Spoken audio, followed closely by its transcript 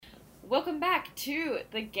Welcome back to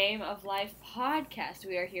the Game of Life podcast.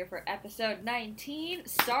 We are here for episode 19.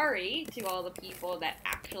 Sorry to all the people that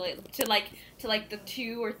actually, to the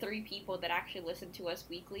 2 or 3 people that actually listen to us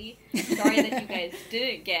weekly. Sorry that you guys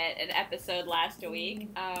didn't get an episode last week.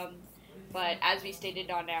 But as we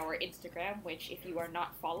stated on our Instagram, which if you are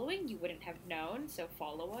not following, you wouldn't have known, so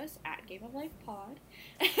follow us at Game of Life Pod.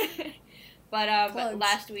 But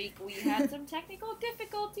last week we had some technical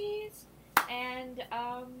difficulties, and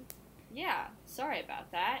yeah, sorry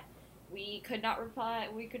about that. We could not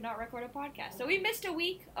record a podcast, so we missed a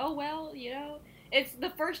week. Oh well, it's the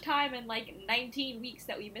first time in like 19 weeks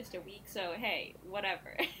that we missed a week, so hey,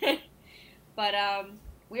 whatever. But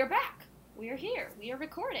we are back. We are here. We are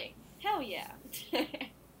recording. Hell yeah.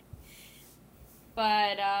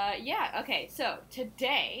 But yeah, okay, so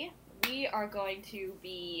today we are going to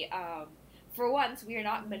be for once we are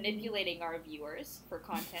not manipulating our viewers for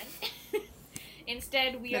content.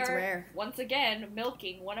 Instead, we are once again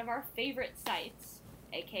milking one of our favorite sites,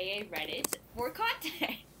 aka Reddit, for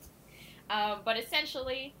content. But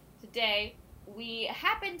essentially, today, we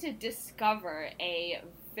happen to discover a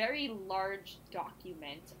very large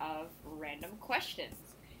document of random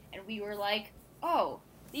questions. And we were like, oh,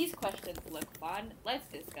 these questions look fun. Let's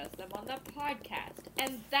discuss them on the podcast.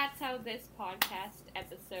 And that's how this podcast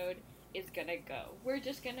episode is gonna go. We're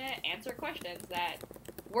just gonna answer questions that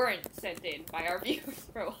weren't sent in by our viewers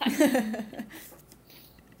for a while.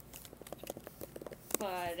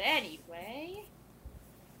 But anyway,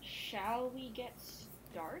 shall we get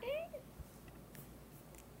started?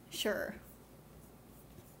 Sure.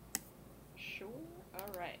 Sure?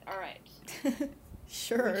 Alright.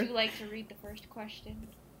 Sure. Would you like to read the first question?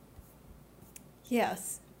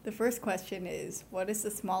 Yes. The first question is, what is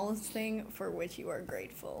the smallest thing for which you are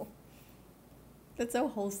grateful? That's so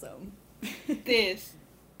wholesome. This.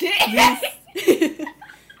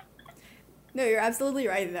 No, you're absolutely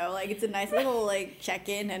right, though. Like, it's a nice little, like,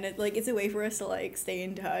 check-in, and it's a way for us to, like, stay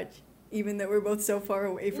in touch, even though we're both so far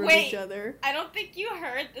away from each other. I don't think you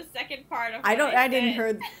heard the second part of I didn't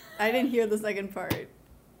hear the second part. I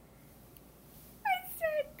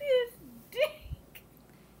said this dick.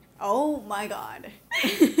 Oh my god. I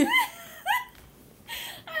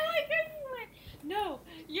like how you went, no,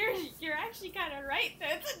 you're actually kind of right, though.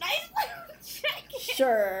 It's a nice little check-in.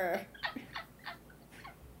 Sure.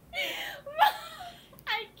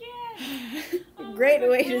 I can't. Oh Great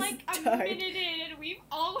way to like start. A minute in, and we've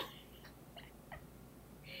all.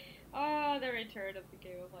 Oh, the return of the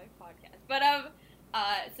Game of Life podcast. But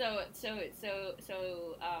so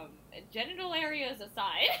genital areas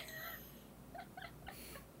aside.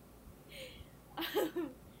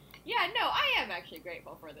 Yeah, no, I am actually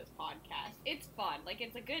grateful for this podcast. It's fun. Like,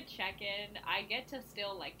 it's a good check-in. I get to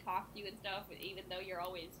still, like, talk to you and stuff, even though you're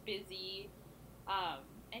always busy.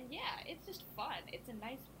 And yeah, it's just fun. It's a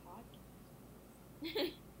nice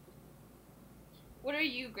podcast. What are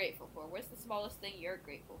you grateful for? What's the smallest thing you're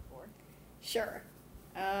grateful for? Sure.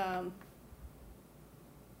 Other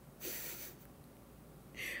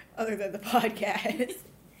than the podcast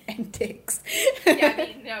and dicks.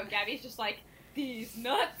 Gabby's just like, these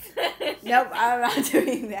nuts. Nope, I'm not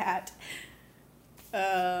doing that.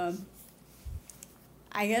 I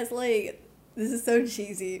guess, like, this is so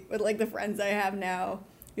cheesy, but, like, the friends I have now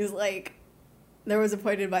is, like, there was a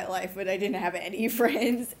point in my life when I didn't have any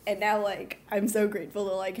friends, and now, like, I'm so grateful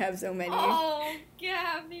to, like, have so many. Oh,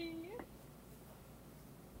 Gabby.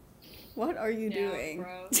 What are you doing?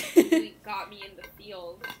 Bro. You got me in the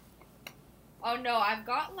feels. Oh, no, I've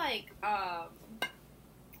got, like,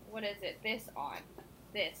 what is it? This on.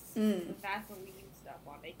 This. The Vaseline stuff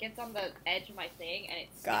on. It gets on the edge of my thing, and it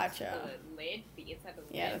sticks to the lid, the inside of the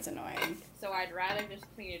lid. Yeah, that's annoying. So I'd rather just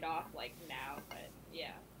clean it off, like, now, but,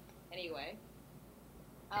 yeah. Anyway.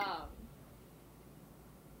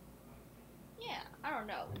 Yeah, I don't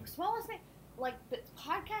know. Smallest thing, like, the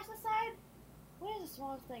podcast aside, what is the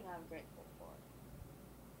smallest thing I'm grateful for?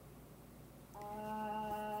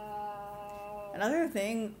 Another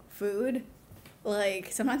thing, food.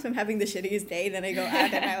 Like, sometimes I'm having the shittiest day, then I go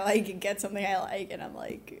out and I, like, get something I like, and I'm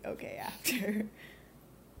like, okay, after.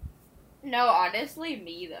 No, honestly,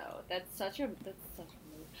 me, though. That's such a move.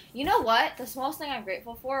 You know what? The smallest thing I'm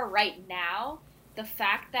grateful for right now, the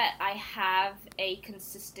fact that I have a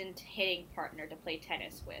consistent hitting partner to play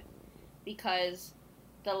tennis with. Because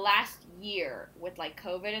the last year with, like,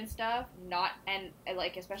 COVID and stuff,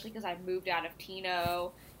 like, especially because I moved out of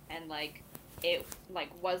Tino, and, like, it,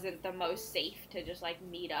 like, wasn't the most safe to just, like,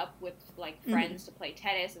 meet up with, like, friends to play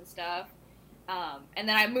tennis and stuff. And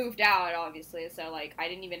then I moved out, obviously, so, like, I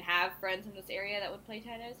didn't even have friends in this area that would play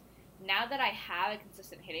tennis. Now that I have a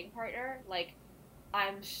consistent hitting partner, like,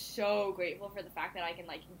 I'm so grateful for the fact that I can,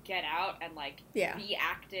 like, get out and, like, Yeah. be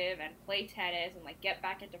active and play tennis and, like, get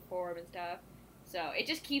back into form and stuff. So it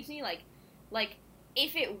just keeps me, like,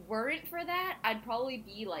 if it weren't for that, I'd probably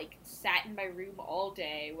be, like, sat in my room all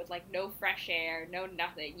day with, like, no fresh air, no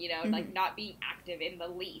nothing, you know, like, not being active in the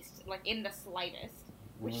least, like, in the slightest,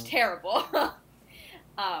 which is terrible.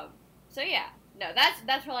 So yeah, no,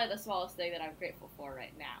 that's probably the smallest thing that I'm grateful for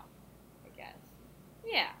right now, I guess.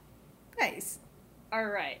 Yeah. Nice. All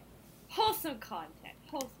right. Wholesome content.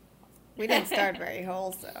 We didn't start very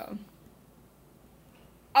wholesome.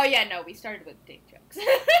 Oh yeah, no, we started with dick jokes.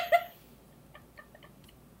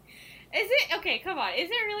 Is it okay? Come on. Is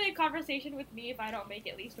it really a conversation with me if I don't make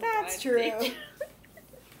at least one? That's true.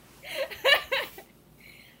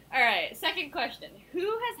 All right. Second question: who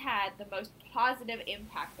has had the most positive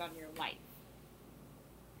impact on your life?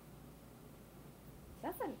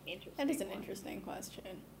 That's an interesting. That is an one. interesting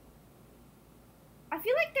question. I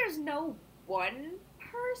feel like there's no one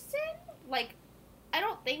person. Like, I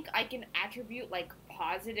don't think I can attribute, like,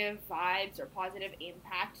 positive vibes or positive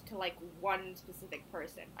impact to, like, one specific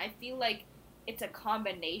person. I feel like it's a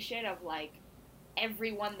combination of, like,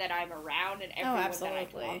 everyone that I'm around and everyone that I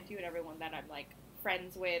talk to and everyone that I'm, like,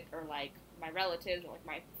 friends with or, like, my relatives or, like,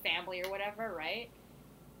 my family or whatever, right?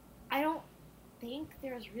 I don't think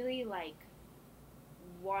there's really, like,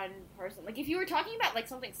 one person. Like, if you were talking about, like,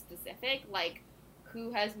 something specific, like,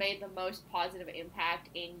 who has made the most positive impact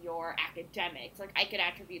in your academics, like, I could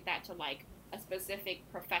attribute that to, like, a specific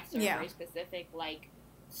professor or a specific, like,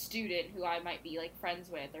 student who I might be, like, friends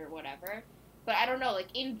with or whatever. But I don't know, like,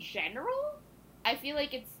 in general, I feel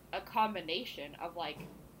like it's a combination of, like,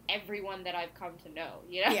 everyone that I've come to know,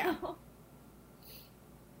 you know? Yeah.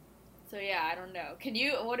 So, yeah, I don't know.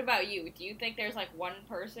 What about you? Do you think there's, like, one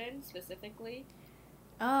person specifically?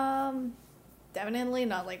 Definitely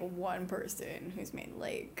not, like, one person who's made,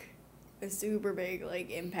 like, a super big, like,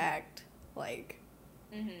 impact, like,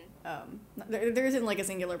 there isn't, like, a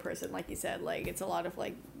singular person, like you said, like, it's a lot of,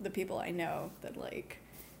 like, the people I know that, like,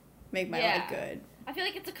 make my life good. I feel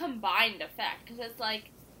like it's a combined effect, because it's,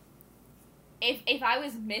 like, if I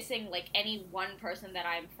was missing, like, any one person that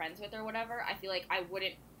I'm friends with or whatever, I feel like I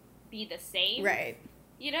wouldn't be the same. Right.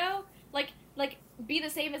 You know? Like, be the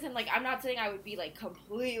same as in, like, I'm not saying I would be, like,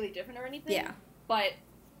 completely different or anything. Yeah. But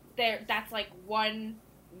that's, like, one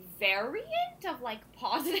variant of, like,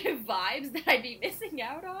 positive vibes that I'd be missing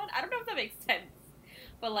out on. I don't know if that makes sense.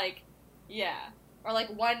 But, like, yeah. Or, like,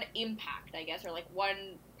 one impact, I guess. Or, like,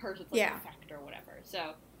 one person's, like, effect or whatever.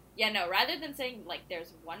 So, yeah, no, rather than saying, like,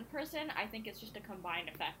 there's one person, I think it's just a combined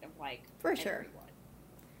effect of, like, for everyone. sure.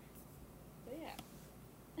 So, yeah.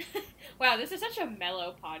 Wow, this is such a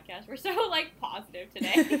mellow podcast. We're so, like, positive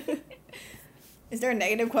today. Is there a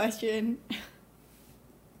negative question?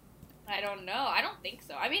 I don't know. I don't think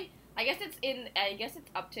so. I mean, I guess it's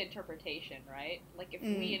up to interpretation, right? Like, if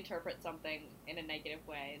we interpret something in a negative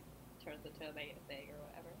way, it turns into a negative thing or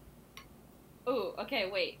whatever. Ooh, okay,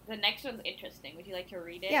 wait. The next one's interesting. Would you like to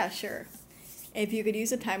read it? Yeah, sure. If you could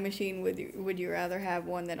use a time machine, would you rather have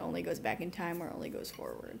one that only goes back in time or only goes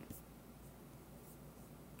forward?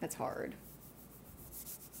 That's hard.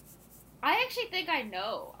 I actually think I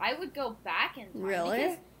know. I would go back in time. Really?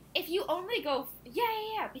 Because if you only go...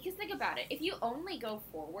 Yeah. Because think about it. If you only go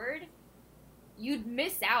forward, you'd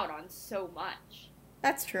miss out on so much.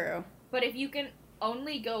 That's true. But if you can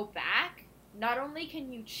only go back, not only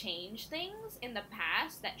can you change things in the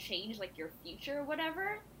past that change, like, your future or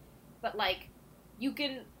whatever, but, like, you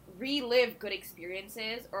can relive good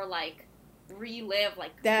experiences or, like, relive,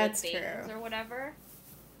 like, good things or whatever.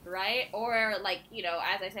 Right? Or, like, you know,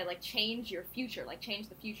 as I said, like, change your future, like, change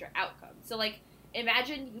the future outcome. So, like,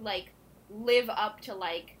 imagine you, like, live up to,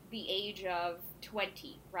 like, the age of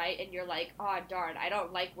 20, right? And you're like, oh, darn, I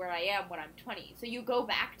don't like where I am when I'm 20. So you go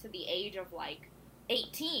back to the age of, like,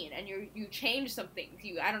 18, and you change some things.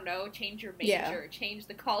 You, I don't know, change your major, change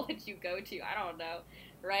the college you go to, I don't know,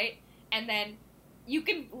 right? And then you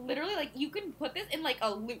can literally, like, you can put this in, like,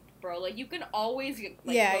 a loop, bro. Like, you can always, like,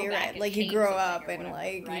 yeah, go you're back right. and like, you grow up and,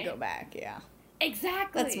 like, right? You go back, yeah.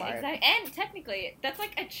 Exactly. That's smart. Exactly. And technically, that's,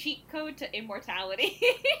 like, a cheat code to immortality.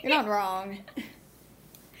 You're not wrong.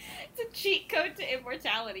 It's a cheat code to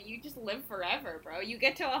immortality. You just live forever, bro. You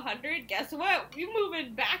get to 100, guess what? You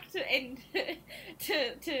moving back to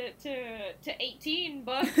 18,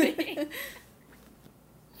 boy.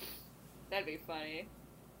 That'd be funny.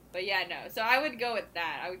 But yeah, no. So I would go with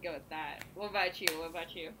that. What about you?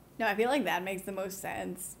 No, I feel like that makes the most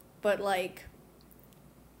sense. But, like,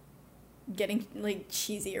 getting, like,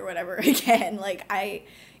 cheesy or whatever again, like,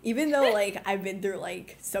 even though, like, I've been through,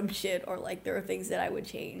 like, some shit or, like, there are things that I would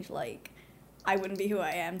change, like, I wouldn't be who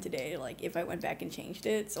I am today, like, if I went back and changed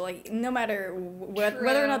it. So, like, no matter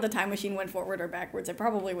whether or not the time machine went forward or backwards, I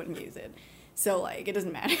probably wouldn't use it. So, like, it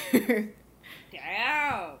doesn't matter.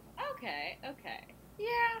 Damn. Okay.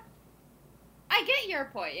 Yeah. I get your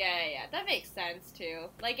point. Yeah. That makes sense, too.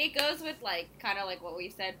 Like, it goes with, like, kind of like what we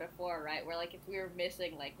said before, right? Where, like, if we were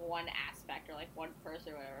missing, like, one aspect or, like, one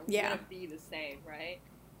person or whatever, we wouldn't be the same, right?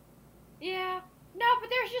 Yeah. No, but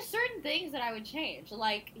there's just certain things that I would change.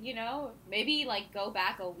 Like, you know, maybe, like, go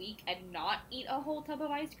back a week and not eat a whole tub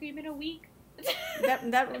of ice cream in a week. That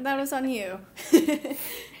was on you.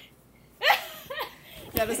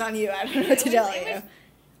 That was on you. I don't know what to tell you.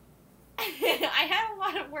 I had a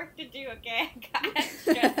lot of work to do, okay?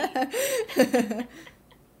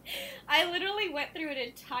 I literally went through an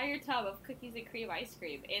entire tub of cookies and cream ice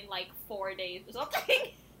cream in, like, 4 days or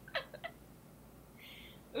something.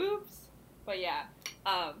 Oops. But yeah,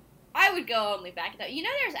 I would go only back. You know,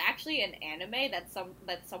 there's actually an anime that's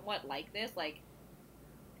somewhat like this. Like,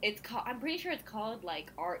 I'm pretty sure it's called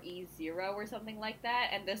like RE0 or something like that.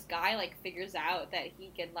 And this guy like figures out that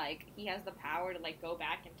he has the power to like go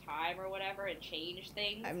back in time or whatever and change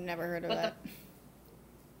things. I've never heard of that.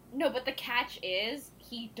 No, but the catch is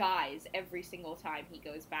he dies every single time he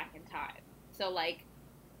goes back in time. So like,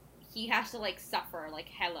 he has to like suffer like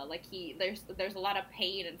hella, like there's a lot of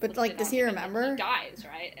pain and. But like, does he remember? He dies,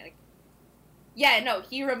 right? And, like, yeah, no,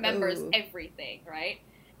 he remembers everything, right?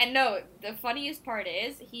 And no, the funniest part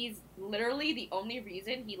is he's literally the only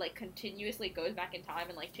reason he like continuously goes back in time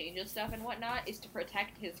and like changes stuff and whatnot is to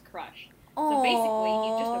protect his crush. Aww. So basically,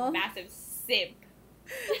 he's just a massive simp.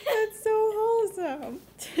 That's so wholesome.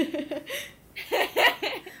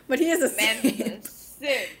 But he is a simp.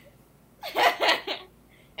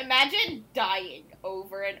 Imagine dying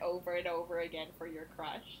over and over and over again for your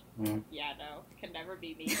crush. Mm. Yeah, no, can never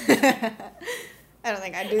be me. I don't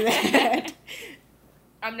think I'd do that.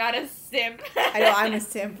 I'm not a simp. I know I'm a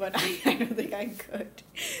simp, but I don't think I could.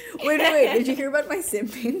 Wait, did you hear about my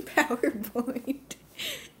simping PowerPoint?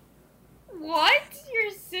 What?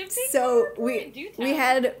 You're simping? So PowerPoint? we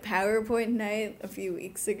had PowerPoint night a few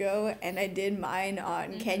weeks ago, and I did mine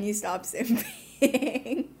on Can You Stop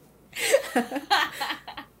Simping?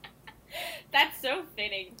 That's so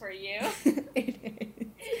fitting for you. It is.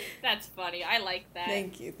 That's funny. I like that.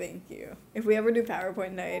 Thank you. If we ever do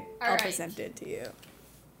PowerPoint night, I'll right. present it to you.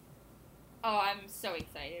 Oh, I'm so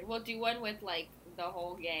excited. We'll do one with, like, the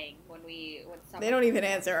whole gang when someone... They don't even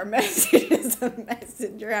answer our messages on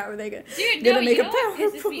Messenger. How are they gonna, Dude, gonna make you a know PowerPoint?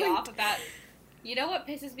 What pisses me off about... You know what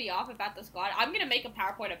pisses me off about the squad? I'm gonna make a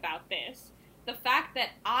PowerPoint about this. The fact that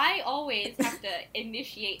I always have to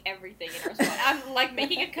initiate everything in our squad. I'm, like,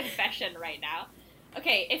 making a confession right now.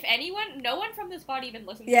 Okay, if no one from the squad even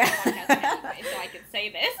listens to the podcast anyway, so I can say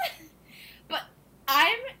this. But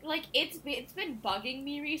I'm, like, it's been bugging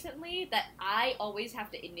me recently that I always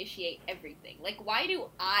have to initiate everything. Like, why do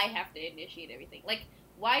I have to initiate everything? Like,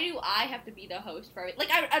 why do I have to be the host for everything?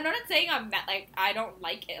 Like, I'm not saying I don't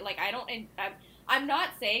like it. Like, I'm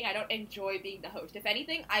not saying I don't enjoy being the host. If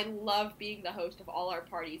anything, I love being the host of all our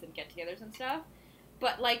parties and get-togethers and stuff.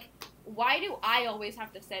 But, like, why do I always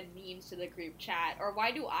have to send memes to the group chat? Or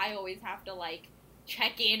why do I always have to, like,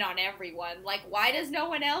 check in on everyone? Like, why does no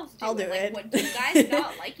one else do it? I'll do it. Like, what, do you guys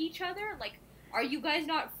not like each other? Like, are you guys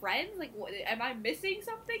not friends? Like, what, am I missing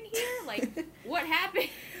something here? Like, what happened?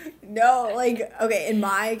 No, like, okay, in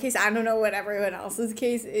my case, I don't know what everyone else's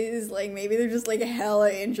case is. Like, maybe they're just, like,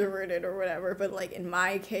 hella introverted or whatever. But, like, in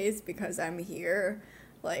my case, because I'm here,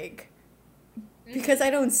 like... Because I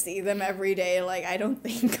don't see them every day, like, I don't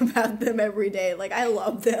think about them every day. Like, I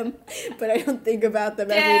love them, but I don't think about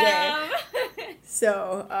them every day.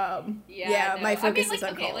 So, my focus is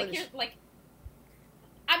on college.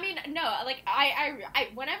 I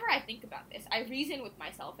whenever I think about this, I reason with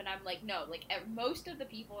myself, and I'm like, no, like, most of the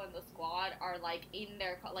people in the squad are, like,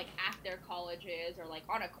 at their colleges, or, like,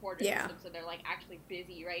 on a quarter system, so they're, like, actually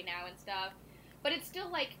busy right now and stuff. But it's still,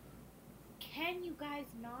 like, can you guys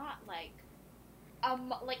not, like...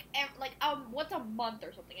 once a month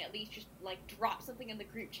or something, at least just, like, drop something in the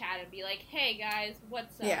group chat and be like, hey, guys,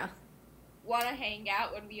 what's up? Yeah. Want to hang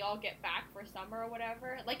out when we all get back for summer or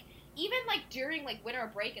whatever? Like, even, like, during, like, winter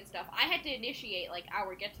break and stuff, I had to initiate, like,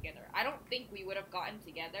 our get-together. I don't think we would have gotten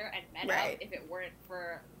together and met up if it weren't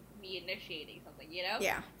for me initiating something, you know?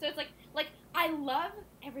 Yeah. So it's like, I love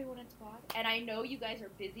everyone in squad, and I know you guys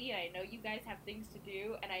are busy, and I know you guys have things to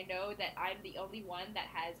do, and I know that I'm the only one that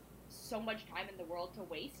has so much time in the world to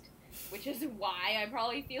waste, which is why I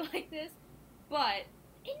probably feel like this, but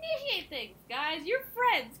initiate things, guys. You're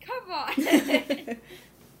friends. Come on.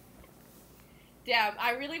 Damn,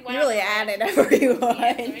 I really went You really added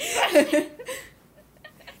everyone.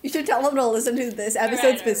 You should tell them to listen to this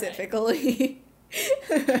episode specifically.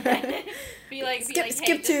 Be like, skip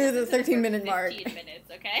hey, to the 13-minute 15 mark. minutes,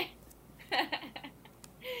 okay?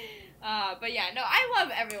 But yeah, no, I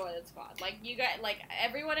love everyone in Squad. Like, you got, like,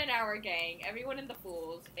 everyone in our gang, everyone in the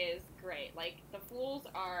Fools is great. Like, the Fools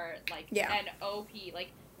are, like, an OP. Like,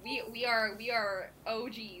 we are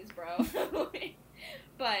OGs, bro.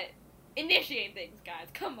 But initiate things, guys.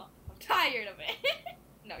 Come on. I'm tired of it.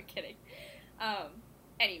 No, kidding.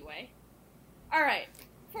 Anyway. Alright.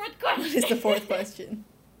 Fourth question. What is the fourth question?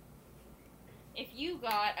 If you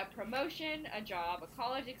got a promotion, a job, a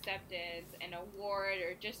college acceptance, an award,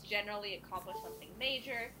 or just generally accomplished something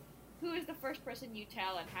major, who is the first person you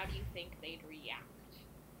tell and how do you think they'd react?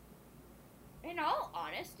 In all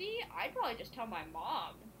honesty, I'd probably just tell my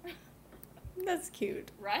mom. That's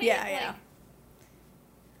cute. Right? Yeah,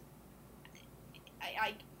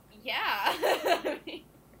 like, yeah. Yeah.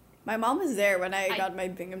 My mom was there when I got my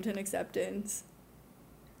Binghamton acceptance.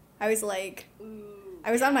 I was like,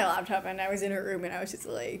 I was on my laptop and I was in her room and I was just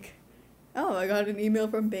like, oh, I got an email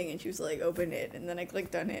from Bing, and she was like, open it, and then I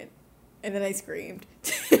clicked on it, and then I screamed.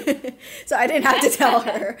 So I didn't have to tell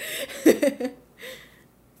her.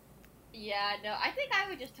 Yeah, no, I think I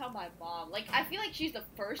would just tell my mom. Like, I feel like she's the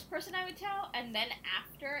first person I would tell, and then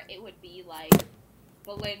after, it would be, like,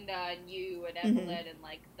 Belinda and you and Evelyn and,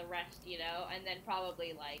 like, the rest, you know? And then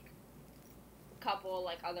probably, like, a couple,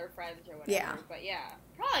 like, other friends or whatever. Yeah. But, yeah,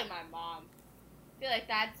 probably my mom. I feel like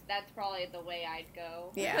that's probably the way I'd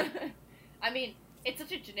go. Yeah. I mean, it's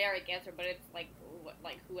such a generic answer, but it's, like,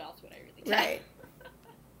 who else would I really tell? Right.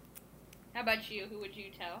 How about you? Who would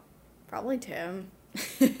you tell? Probably Tim.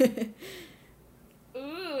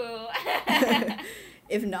 Ooh.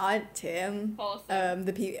 If not Tim, Wholesome.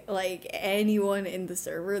 like anyone in the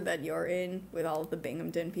server that you're in with all of the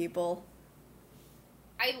Binghamton people.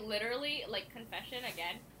 I literally, like, confession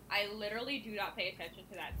again, I literally do not pay attention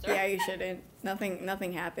to that server. Yeah, you shouldn't.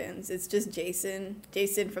 Nothing happens. It's just Jason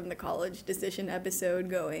from the college decision episode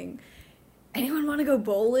going, anyone want to go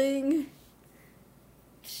bowling?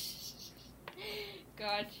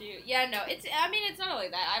 Got you. Yeah, no, it's not only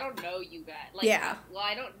that. I don't know you guys. Like, yeah. Well,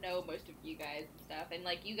 I don't know most of you guys and stuff. And,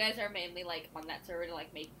 like, you guys are mainly, like, on that server to,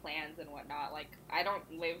 like, make plans and whatnot. Like, I don't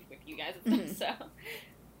live with you guys and stuff, so.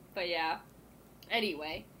 But, yeah.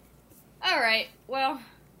 Anyway. Alright, well,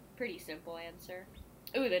 pretty simple answer.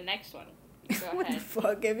 Ooh, the next one. Go What ahead. the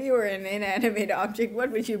fuck? If you were an inanimate object, what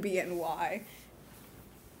would you be and why?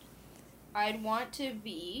 I'd want to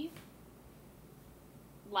be,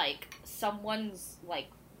 like, someone's, like,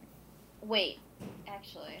 wait,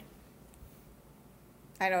 actually.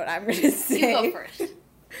 I know what I'm gonna say. You go first.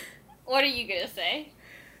 What are you gonna say?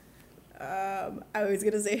 I was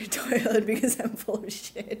gonna say a toilet because I'm full of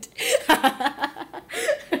shit.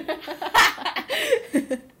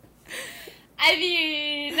 I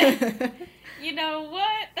mean, you know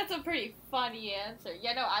what? That's a pretty funny answer.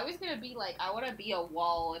 Yeah, no, I was gonna be like, I want to be a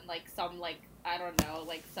wall in, like, some, like, I don't know,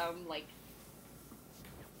 like,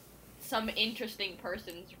 some interesting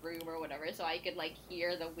person's room or whatever, so I could, like,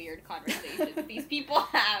 hear the weird conversations these people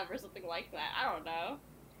have or something like that. I don't know.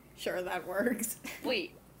 Sure, that works.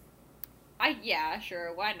 Wait. Yeah,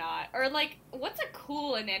 sure, why not? Or, like, what's a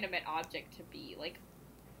cool inanimate object to be? Like,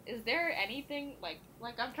 is there anything, like,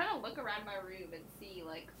 I'm trying to look around my room and see,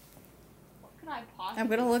 like, what could I possibly... I'm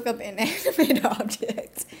gonna look up inanimate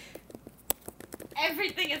objects.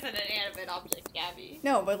 Everything is an inanimate object, Gabby.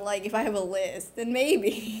 No, but, like, if I have a list, then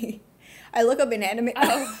maybe. I look up inanimate...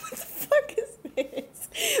 Oh. What the fuck is this?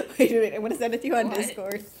 Wait, I'm gonna send it to you on What?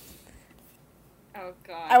 Discord. Oh,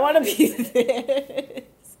 God. I want to be this.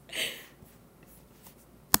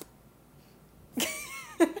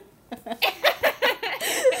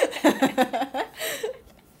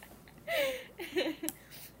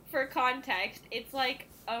 For context, it's like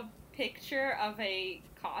a picture of a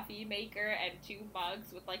coffee maker and two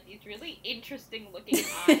mugs with, like, these really interesting looking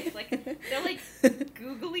eyes. Like, they're like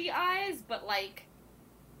googly eyes, but, like,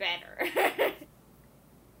 better.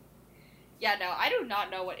 Yeah, no, I do not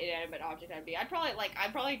know what inanimate object I'd be. I'd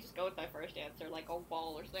probably just go with my first answer, like a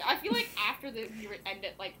wall or something. I feel like after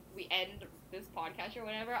we end this podcast or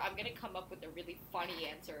whatever, I'm gonna come up with a really funny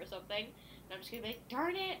answer or something, and I'm just gonna be like,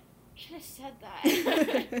 darn it, I should have said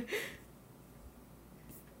that.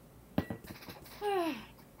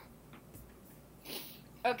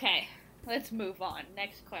 Okay, let's move on.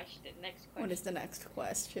 Next question. What is the next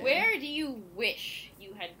question? Where do you wish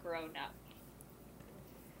you had grown up?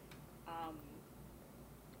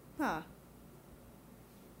 Huh.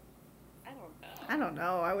 I don't know. I don't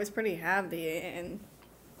know. I was pretty happy in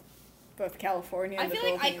both California and I the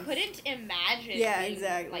feel like I Philippines. couldn't imagine Yeah, being,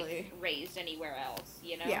 exactly. like, raised anywhere else,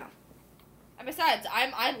 you know? Yeah. And besides,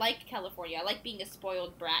 I like California. I like being a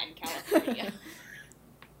spoiled brat in California.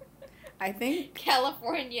 I think...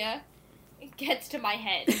 California gets to my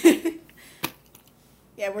head.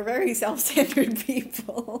 Yeah, we're very self-centered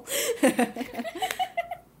people.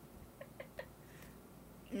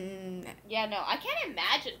 Yeah, no, I can't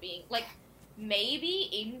imagine being, like, maybe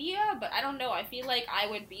India, but I don't know. I feel like I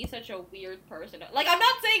would be such a weird person. Like, I'm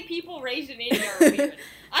not saying people raised in India are weird.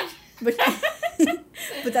 But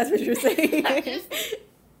that's what you're saying.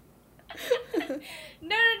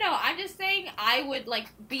 No. I'm just saying I would, like,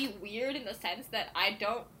 be weird in the sense that I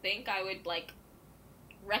don't think I would, like,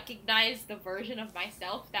 recognize the version of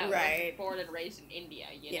myself that was born and raised in India,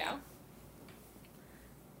 you know?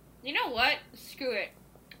 You know what? Screw it.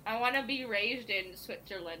 I want to be raised in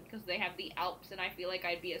Switzerland because they have the Alps, and I feel like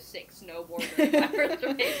I'd be a sick snowboarder if I was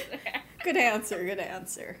raised there. Good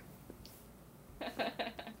answer.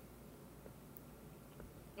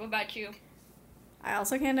 What about you? I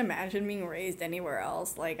also can't imagine being raised anywhere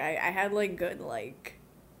else. Like, I had, like, good, like,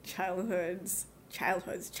 childhoods.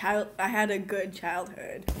 I had a good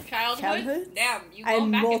childhood. Childhoods? Damn, you I had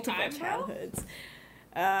going back multiple in time, childhoods.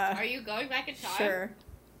 Are you going back in time? Sure.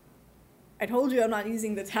 I told you I'm not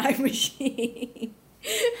using the time machine.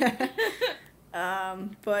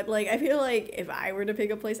 But, like, I feel like if I were to pick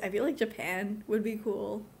a place, I feel like Japan would be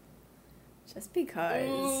cool. Just because.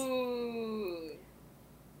 Ooh.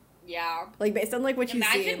 Yeah. Like, based on, like, what you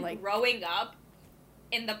see in, like... growing up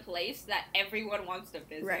in the place that everyone wants to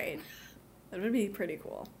visit. Right. That would be pretty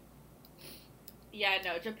cool. Yeah,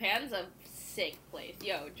 no, Japan's a sick place.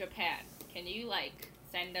 Yo, Japan, can you, like,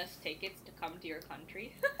 send us tickets to come to your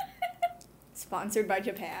country? Sponsored by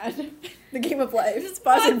Japan. The Game of Life.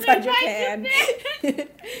 Sponsored by Japan. The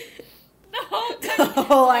whole country. The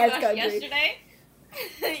whole ass gosh, country.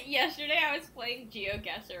 Yesterday I was playing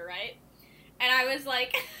GeoGuessr, right? And I was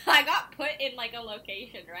like, I got put in, like, a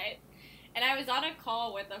location, right? And I was on a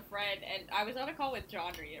call with a friend, and I was on a call with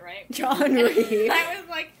John Reed, right? John Reed. I was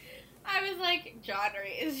like, John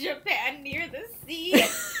Reed, is Japan near the sea?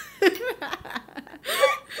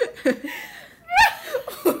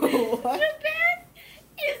 What? Japan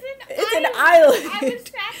is It's an island. I was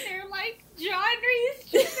sat there like, John Reed's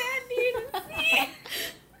Japan near the sea.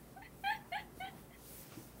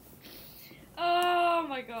 Oh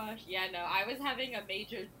my gosh. Yeah, no, I was having a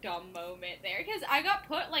major dumb moment there because I got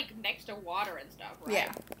put, like, next to water and stuff, right?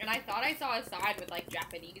 Yeah. And I thought I saw a sign with, like,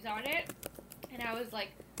 Japanese on it. And I was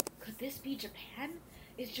like, could this be Japan?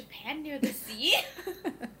 Is Japan near the sea?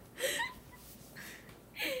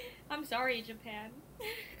 I'm sorry, Japan.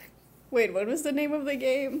 Wait, what was the name of the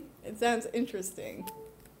game? It sounds interesting.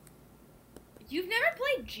 You've never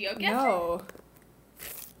played GeoGuessr? No.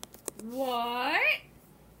 What?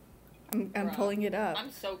 I'm Bruh, pulling it up.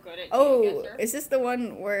 I'm so good at Oh, GeoGuessr. is this the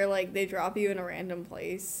one where, like, they drop you in a random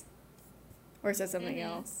place? Or is that something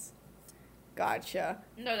else? Gotcha.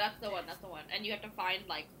 No, that's the one. And you have to find,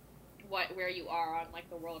 like, where you are on, like,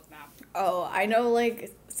 the world map. Oh, I know,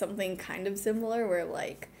 like, something kind of similar where,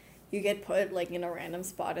 like, you get put, like, in a random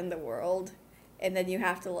spot in the world, and then you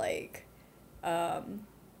have to, like, I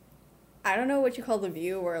don't know what you call the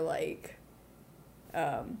view where, like,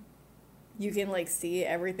 you can, like, see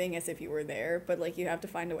everything as if you were there, but, like, you have to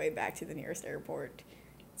find a way back to the nearest airport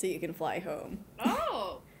so you can fly home.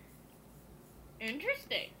 Oh.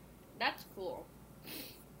 Interesting. That's cool.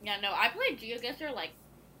 Yeah, no, I played GeoGuessr, like,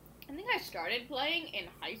 I think I started playing in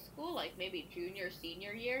high school, like, maybe junior,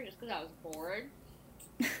 senior year, just because I was bored.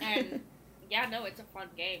 And, yeah, no, it's a fun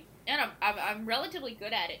game. And I'm relatively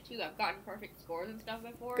good at it, too. I've gotten perfect scores and stuff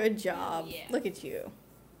before. Good job. Yeah. Look at you.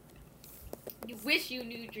 You wish you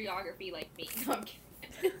knew geography like me. No, I'm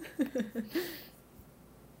kidding.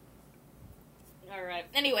 Alright.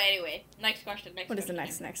 Anyway. Next question. What is the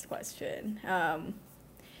next question?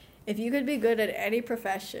 If you could be good at any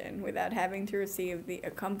profession without having to receive the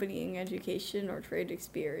accompanying education or trade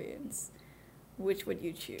experience, which would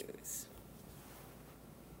you choose?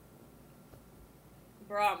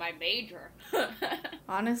 Bro, my major.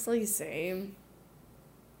 Honestly, same.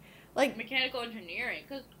 Like, Mechanical engineering,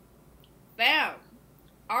 because, bam,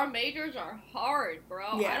 our majors are hard,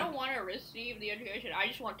 bro. Yeah. I don't want to receive the education. I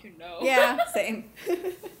just want to know. yeah, same.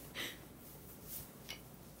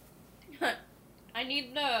 I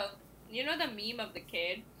need you know the meme of the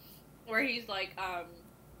kid where he's like,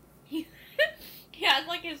 he has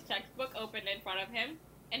like his textbook open in front of him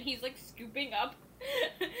and he's like scooping up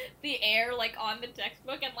the air like on the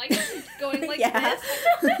textbook and like going like this,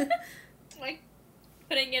 like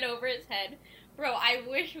putting it over his head. Bro, I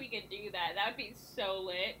wish we could do that. That would be so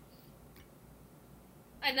lit.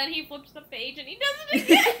 And then he flips the page and he does it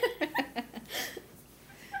again.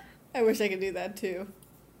 I wish I could do that too.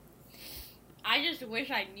 I just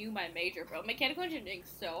wish I knew my major, bro. Mechanical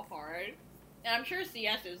engineering's so hard. And I'm sure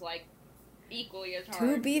CS is, like, equally as hard.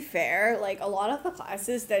 To be fair, like, a lot of the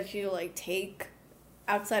classes that you, like, take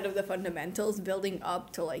outside of the fundamentals building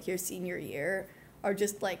up to, like, your senior year are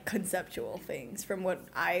just, like, conceptual things from what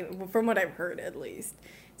I've heard, at least.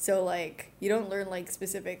 So, like, you don't learn, like,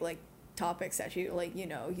 specific, like, topics that you, like, you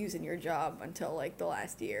know, use in your job until, like, the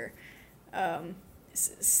last year.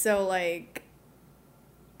 So, like,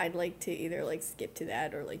 I'd like to either, like, skip to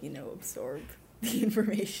that or, like, you know, absorb the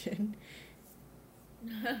information.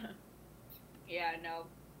 Yeah, no.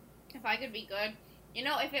 If I could be good. You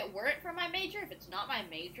know, if it weren't for my major, if it's not my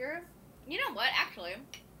major, you know what, actually,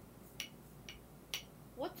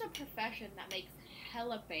 what's a profession that makes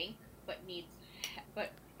hella bank, but needs,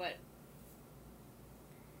 but...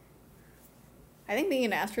 I think being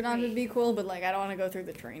an astronaut would be cool, but, like, I don't want to go through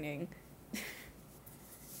the training.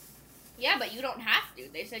 Yeah, but you don't have to.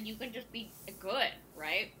 They said you can just be good,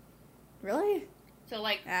 right? Really? So,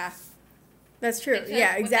 like... That's true.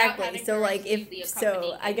 Yeah, exactly. So, like,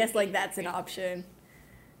 I guess, like, that's an right? option.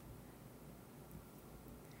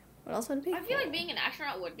 What else would it be? I feel like being an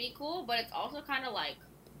astronaut would be cool, but it's also kind of like,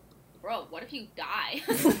 bro, what if you die?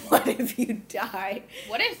 What if you die?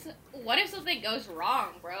 What if something goes wrong,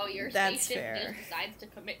 bro? Your That's spaceship fair. just decides to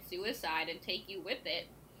commit suicide and take you with it.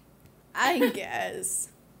 I guess.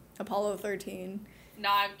 Apollo 13. No,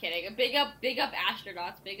 I'm kidding. Big up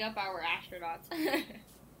astronauts. Big up our astronauts.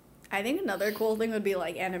 I think another cool thing would be,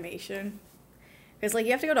 like, animation. Because, like,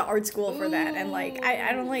 you have to go to art school for that, and, like,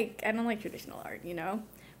 I don't like traditional art, you know?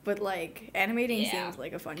 But, like, animating seems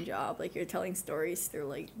like a fun job. Like, you're telling stories through,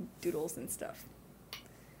 like, doodles and stuff.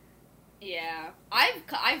 Yeah.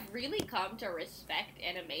 I've really come to respect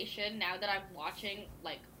animation now that I'm watching,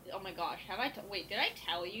 like, oh my gosh, wait, did I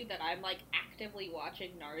tell you that I'm, like, actively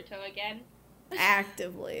watching Naruto again?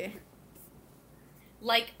 Actively.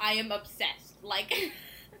 Like, I am obsessed. Like,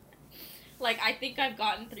 like, I think I've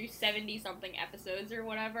gotten through 70-something episodes or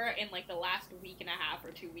whatever in, like, the last week and a half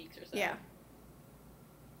or 2 weeks or so. Yeah.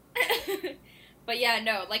 But yeah,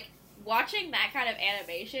 no, like, watching that kind of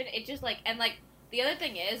animation, it just, like, and, like, the other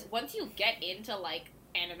thing is, once you get into, like,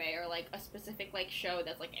 anime or, like, a specific, like, show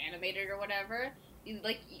that's, like, animated or whatever,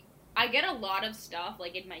 I get a lot of stuff,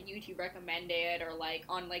 like, in my YouTube recommended or, like,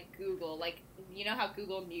 on, like, Google, like, you know how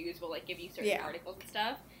Google News will, like, give you certain articles and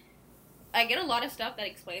stuff? I get a lot of stuff that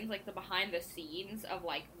explains, like, the behind-the-scenes of,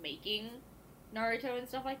 like, making Naruto and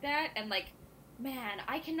stuff like that, and, like, man,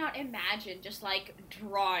 I cannot imagine just, like,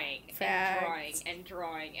 drawing and drawing and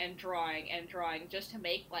drawing and drawing and drawing just to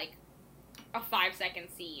make, like, a 5-second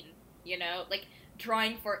scene, you know? Like,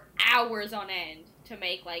 drawing for hours on end to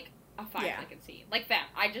make, like, a 5-second scene. Like, fam,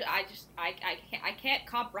 I can't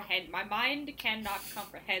comprehend. My mind cannot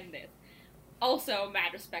comprehend this. Also,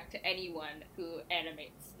 mad respect to anyone who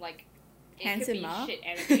animates, like, it Hanson could be Ma? shit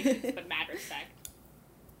animations, but mad respect.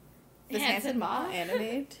 Does Hanson Ma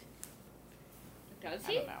animate? Does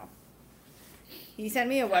I he? don't know. He sent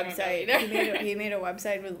me a I don't know website. either. He made a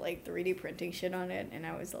website with, like, 3D printing shit on it, and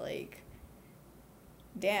I was like,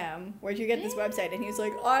 damn, where'd you get this website? And he was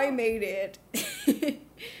like, I made it.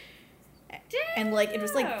 And, like, it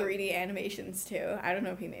was, like, 3D animations, too. I don't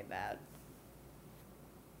know if he made that.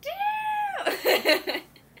 Damn!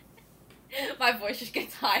 My voice just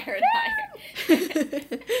gets higher and higher.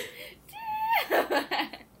 Damn!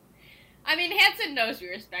 I mean, Hanson knows we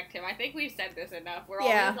respect him. I think we've said this enough. We're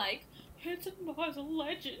always like, Hanson Ma's a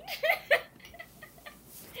legend.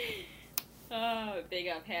 Oh, big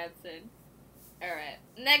up Hanson. Alright,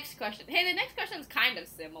 next question. Hey, the next question's kind of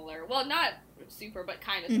similar. Well, not super, but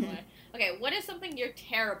kind of similar. Okay, what is something you're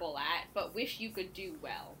terrible at, but wish you could do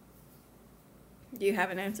well? Do you have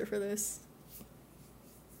an answer for this?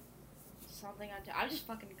 Something I'm just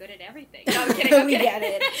fucking good at everything. No, I'm kidding. We get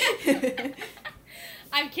it.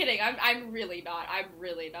 I'm kidding. I'm really not. I'm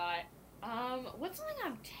really not. What's something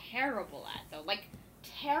I'm terrible at though? Like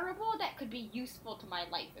terrible that could be useful to my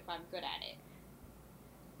life if I'm good at it.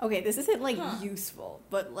 Okay, this isn't, like, useful,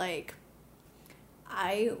 but, like,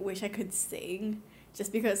 I wish I could sing,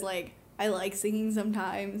 just because, like, I like singing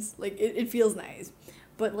sometimes. Like, it feels nice.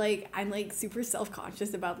 But, like, I'm, like, super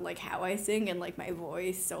self-conscious about, like, how I sing and, like, my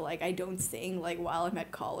voice, so, like, I don't sing, like, while I'm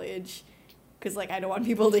at college, because, like, I don't want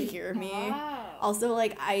people to hear me. Oh. Also,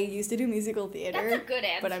 like, I used to do musical theater. That's a good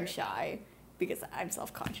answer. But I'm shy, because I'm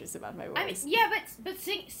self-conscious about my voice. I mean, yeah, but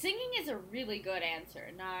singing is a really good answer.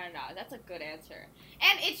 No, that's a good answer.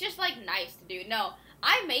 And it's just, like, nice to do. No,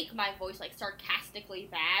 I make my voice, like, sarcastically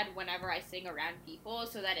bad whenever I sing around people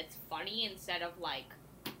so that it's funny instead of, like,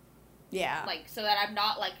 Yeah. Like, so that I'm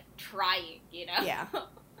not, like, trying, you know? Yeah.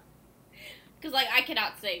 Because, like, I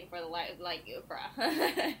cannot sing for the life, like,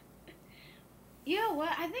 bruh. You know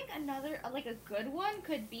what? I think another, like, a good one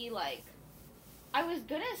could be, like, I was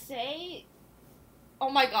gonna say, oh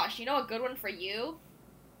my gosh, you know a good one for you?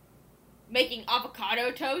 Making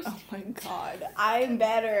avocado toast. Oh my god. I'm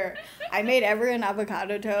better. I made everyone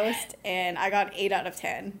avocado toast, and I got 8 out of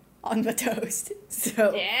 10 on the toast.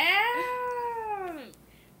 So. Damn!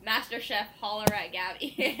 MasterChef, holler at Gabby.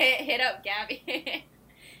 Hit up Gabby.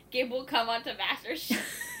 Gabe will come on to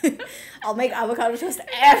MasterChef. I'll make avocado toast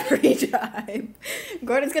every time.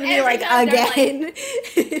 Gordon's gonna be Every like, time again.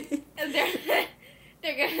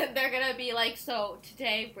 They're gonna be like, so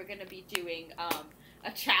today we're gonna be doing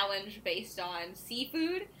a challenge based on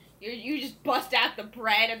seafood. You just bust out the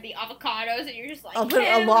bread and the avocados, and you're just like, I'll put a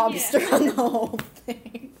hell lobster yeah. on the whole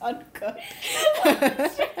thing, uncooked.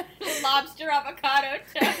 Lobster avocado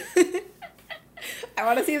toast. I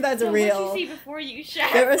want to see if that's So real. what you see before you,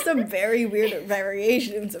 chef? There are some very weird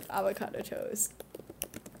variations of avocado toast.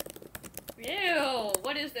 Ew,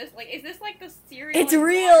 what is this? Like, is this like the cereal? It's and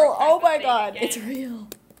real! water type Oh of my thing god, again? it's real.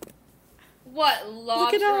 What,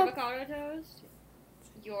 lobster up. avocado toast?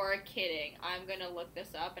 You're kidding. I'm gonna look this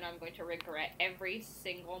up and I'm going to regret every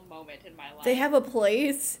single moment in my life. They have a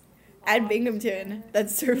place at Lobster. Binghamton that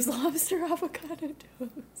serves lobster avocado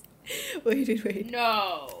toast. Wait.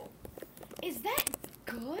 No. Is that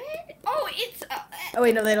good? Oh, it's. Oh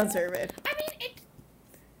wait, no, they don't serve it. I mean,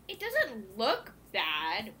 it doesn't look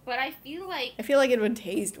bad, but I feel like. I feel like it would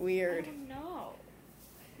taste I weird. don't know.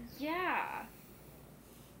 Yeah.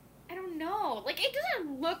 I don't know. Like, it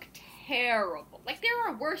doesn't look terrible. Like, there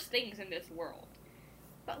are worse things in this world.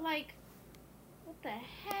 But, like, what the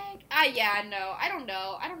heck? Yeah, no. I don't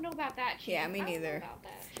know. I don't know about that cheese. Yeah, me I don't know neither. about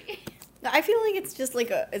that cheese. I feel like it's just like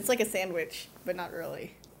a sandwich, but not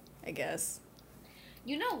really, I guess.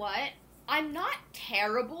 You know what? I'm not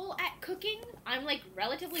terrible at cooking. I'm, like,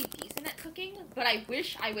 relatively decent at cooking, but I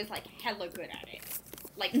wish I was, like, hella good at it.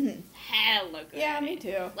 Like, Mhm. hella good Yeah, at me it.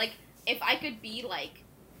 too. Like, if I could be, like,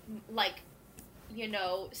 you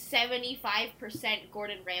know, 75%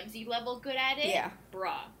 Gordon Ramsay level good at it, Yeah.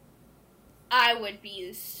 bruh, I would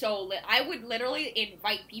be so lit. I would literally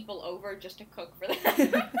invite people over just to cook for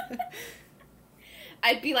them.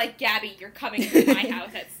 I'd be like, Gabby, you're coming to my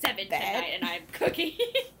house at 7 Bad. tonight, and I'm cooking.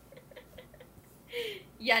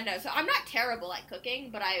 Yeah, no. So I'm not terrible at cooking,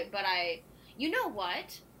 but I. You know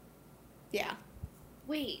what? Yeah.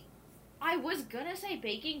 Wait, I was gonna say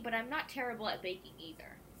baking, but I'm not terrible at baking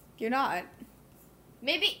either. You're not.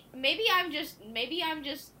 Maybe I'm just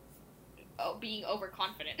being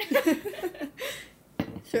overconfident.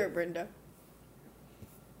 Sure, Brenda.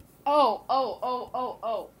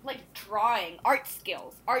 Oh. Like drawing, art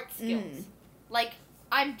skills. Mm. Like,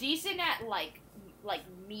 I'm decent at, like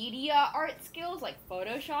media art skills, like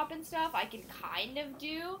Photoshop and stuff, I can kind of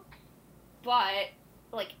do. But,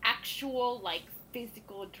 like, actual, like,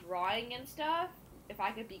 physical drawing and stuff, if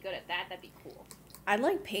I could be good at that, that'd be cool. I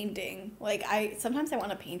like painting. Like, sometimes I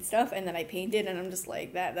want to paint stuff, and then I paint it, and I'm just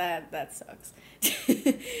like, that sucks.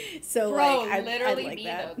 So, Bro, like, literally I'd like me,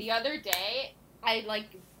 that. though. The other day, I, like,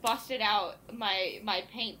 busted out my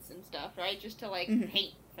paints and stuff, right? Just to, like, Mhm.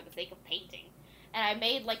 paint for the sake of painting. And I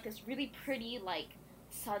made, like, this really pretty, like,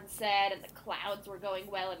 sunset, and the clouds were going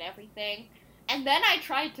well and everything. And then I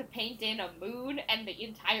tried to paint in a moon, and the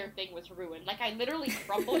entire thing was ruined. Like, I literally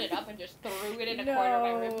crumpled it up and just threw it in a corner of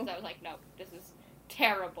my room, because I was like, no, this is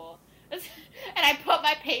terrible. And I put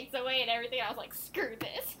my paints away and everything, and I was like, screw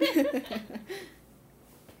this.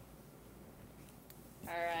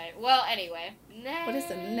 Alright, well, anyway. Next. What is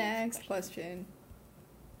the next question?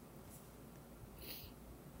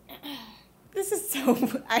 This is so...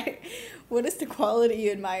 What is the quality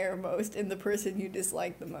you admire most in the person you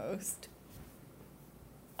dislike the most?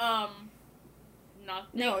 Nothing.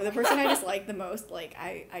 No, the person I dislike the most, like,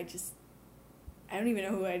 I don't even know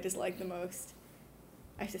who I dislike the most.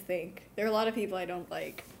 I have to think. There are a lot of people I don't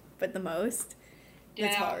like, but the most,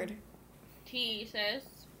 it's Down. hard. T says.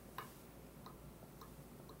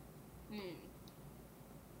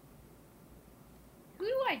 Who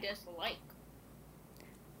do I dislike?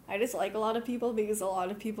 I dislike a lot of people because a lot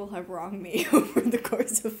of people have wronged me over the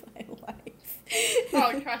course of my life.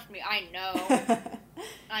 Oh, trust me, I know.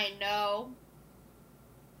 I know.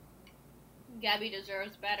 Gabby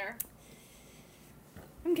deserves better.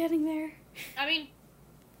 I'm getting there. I mean,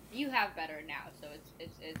 you have better now, so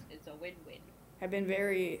it's a win-win. I've been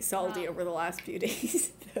very salty over the last few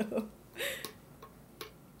days, though.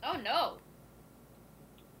 Oh no.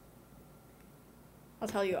 I'll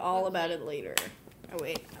tell you all about it later. Oh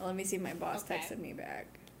wait, let me see if my boss Okay. texted me back.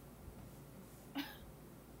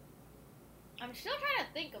 I'm still trying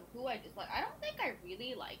to think of who I dislike. I don't think I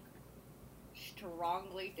really, like,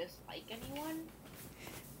 strongly dislike anyone.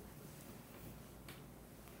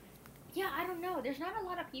 Yeah, I don't know. There's not a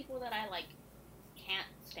lot of people that I, like, can't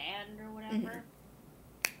stand or whatever.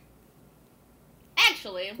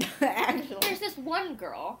 Actually, there's this one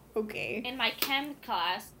girl Okay. in my chem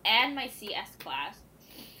class and my CS class,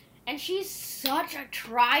 and she's such a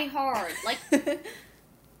tryhard. Like,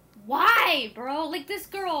 why, bro? Like, this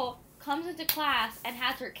girl comes into class and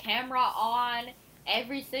has her camera on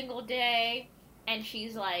every single day, and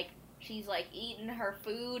she's eating her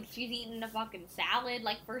food. She's eating a fucking salad,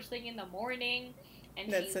 like, first thing in the morning,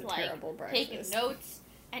 and That's she's, a like, terrible taking breakfast. notes,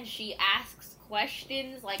 and she asks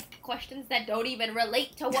questions, like, questions that don't even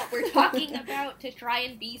relate to what we're talking about to try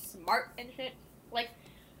and be smart and shit. Like,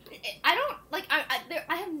 I don't, like,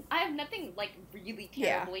 I have nothing, like, really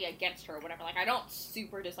terribly against her or whatever. Like, I don't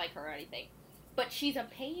super dislike her or anything. But she's a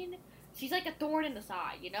pain. She's like a thorn in the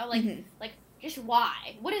side, you know? Like, like, just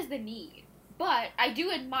why? What is the need? But I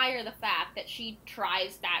do admire the fact that she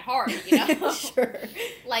tries that hard, you know? Sure.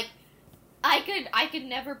 Like, I could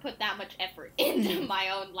never put that much effort into my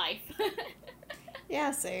own life.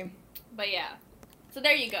 Yeah, same. But yeah. So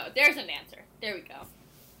there you go. There's an answer. There we go.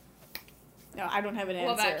 No, I don't have an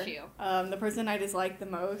answer. What about you? The person I dislike the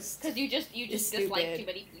most. Because you just dislike stupid. too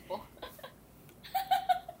many people.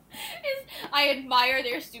 I admire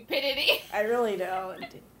their stupidity. I really don't.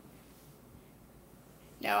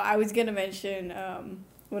 No, I was gonna mention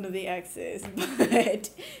one of the exes, but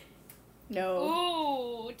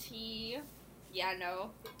no. Ooh, T. Yeah,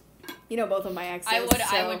 no. You know both of my exes. I would.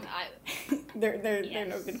 They're Yes.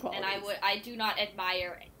 no good qualities. And I do not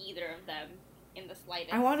admire either of them in the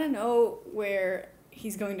slightest. I want to know where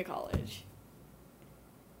he's going to college.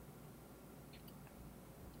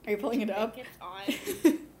 Are you pulling it up? It's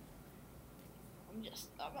on.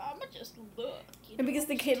 I'ma just look. You And know, because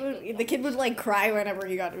the just kid take would it. like cry whenever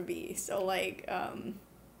he got a B. So like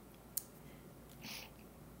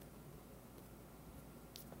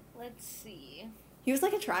Let's see. he was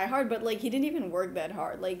like a tryhard, but like he didn't even work that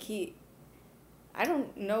hard. Like I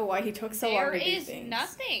don't know why he took so long There to do is things.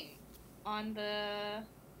 nothing on the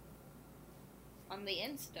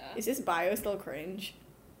Insta. Is his bio still cringe?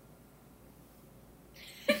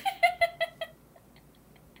 Kinda.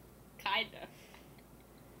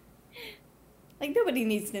 Like nobody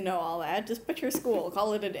needs to know all that. Just put your school,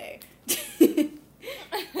 call it a day.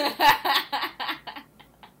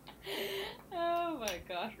 Oh my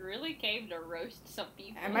gosh, really came to roast some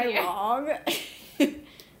people. Am I here. wrong?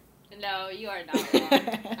 No, you are not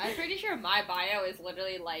wrong. I'm pretty sure my bio is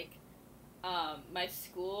literally like my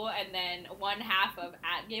school and then one half of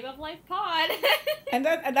at Game of Life Pod. and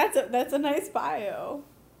that's a nice bio.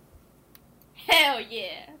 Hell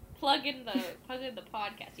yeah. Plug in the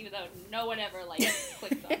podcast, even though no one ever like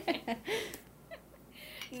clicks on it.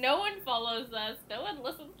 No one follows us. No one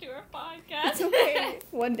listens to our podcast. It's okay.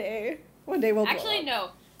 One day we'll blow Actually, up. no.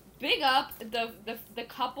 Big up the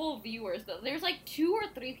couple viewers. There's like 2 or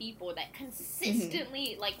 3 people that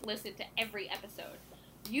consistently like listen to every episode.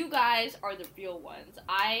 You guys are the real ones.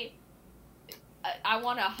 I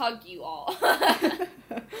want to hug you all.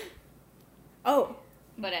 Oh,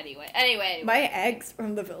 But anyway. my ex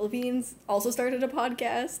from the Philippines also started a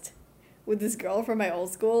podcast with this girl from my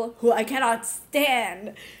old school who I cannot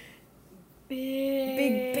stand.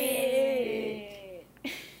 Big bitch.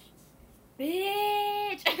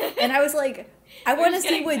 And I was like, I We're want to just see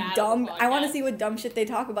getting what mad on the I want to podcast. see what dumb shit they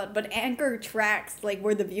talk about, but Anchor tracks like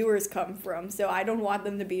where the viewers come from, so I don't want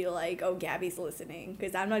them to be like, "Oh, Gabby's listening,"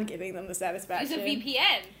 because I'm not giving them the Use satisfaction. a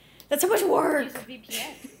VPN. That's so much work. Use a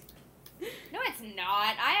VPN. No, it's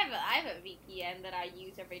not. I have a VPN that I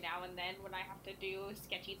use every now and then when I have to do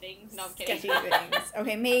sketchy things. No, I'm kidding. Sketchy things.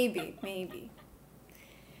 Okay, maybe.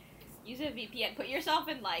 Use a VPN. Put yourself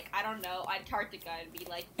in, like, I don't know, Antarctica and be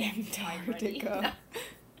like, Antarctica.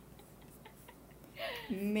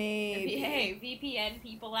 Maybe. Hey, VPN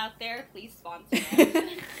people out there, please sponsor us.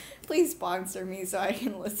 Please sponsor me so I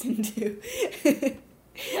can listen to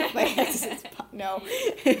my ex's no.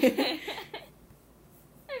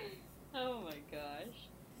 Oh my gosh.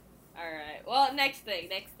 Alright, well, next thing.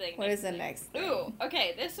 What is the next thing? Ooh,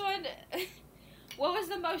 okay, this one, what was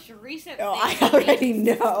the most recent Oh, thing I that made already you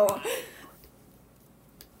know. smile?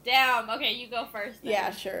 Damn, okay, you go first then. Yeah,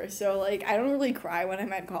 sure. So, like, I don't really cry when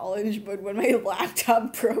I'm at college, but when my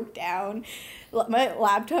laptop broke down, my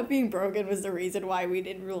laptop being broken was the reason why we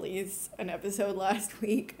didn't release an episode last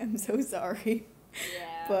week. I'm so sorry.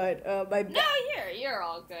 Yeah. But, No, you're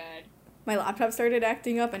all good. my laptop started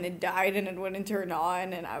acting up and it died and it wouldn't turn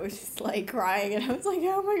on and I was just, like, crying and I was like,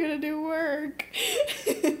 how am I gonna do work?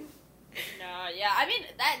 No, But yeah, I mean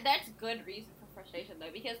that's good reason for frustration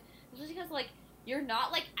though, because like you're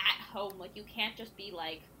not like at home, like you can't just be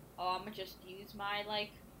like, oh, I'm gonna just use my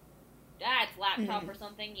like dad's laptop or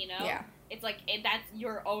something, you know? Yeah. It's like that's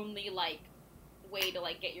your only like way to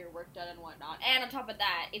like get your work done and whatnot. And on top of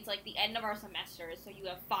that, it's like the end of our semesters, so you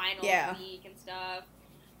have finals week and stuff.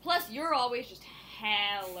 Plus, you're always just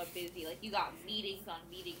hella busy. Like you got meetings on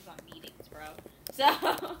meetings on meetings, bro.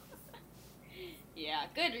 So yeah,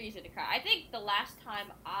 good reason to cry. I think the last time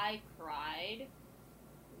I cried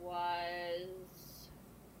was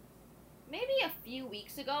maybe a few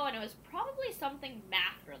weeks ago, and it was probably something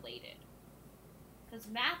math related. Because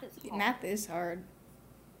math is hard. Math is hard.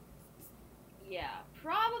 Yeah,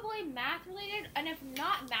 probably math related, and if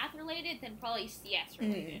not math related, then probably CS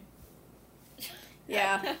related.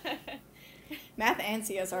 Yeah. Math and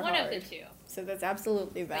CS are one hard. One of the two. So that's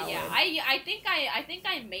absolutely valid. But yeah, I think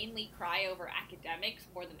I mainly cry over academics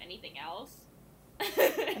more than anything else.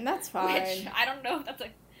 And that's fine. Which I don't know if that's a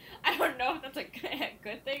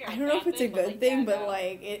good thing or I don't know if it's a good thing, but no.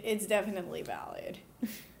 like it's definitely valid.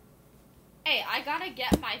 Hey, I gotta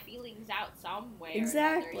get my feelings out some way.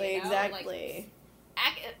 Exactly, or another, you know? exactly.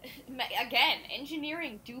 Like, again,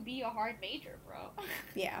 engineering do be a hard major, bro.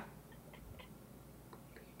 Yeah.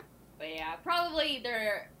 But yeah, probably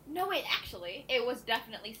no wait, actually, it was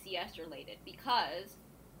definitely CS related, because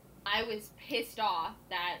I was pissed off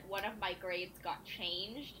that one of my grades got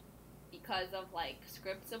changed because of, like,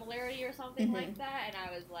 script similarity or something like that, and I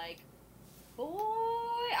was like, boy,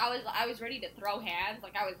 I was ready to throw hands.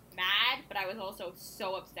 Like, I was mad, but I was also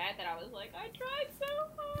so upset that I was like, I tried so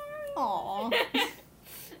hard. Aww.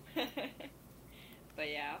 But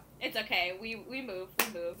yeah, it's okay. We move,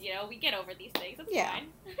 you know, we get over these things. It's fine.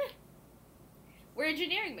 We're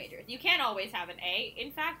engineering majors. You can't always have an A.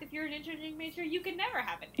 In fact, if you're an engineering major, you can never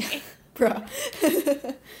have an A. Bruh.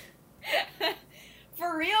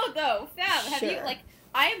 For real though, fam, have you, Sure. like,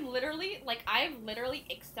 I've literally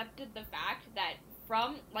accepted the fact that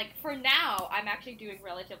for now, I'm actually doing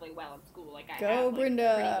relatively well in school. Like, I have, like,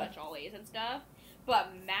 Brenda. pretty much all A's and stuff. But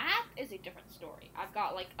math is a different story. I've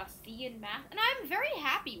got, like, a C in math, and I'm very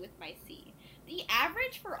happy with my C. The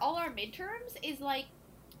average for all our midterms is, like,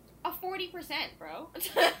 a 40%, bro.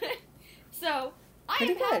 So,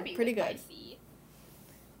 I'm happy with my C.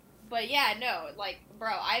 But yeah, no, like,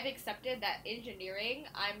 bro, I've accepted that engineering,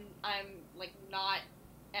 I'm like, not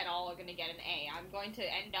at all gonna get an A. I'm going to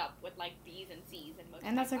end up with, like, B's and C's in most of my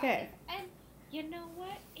And that's okay. classes. And you know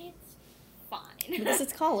what? It's fine. Because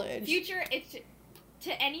it's college. It's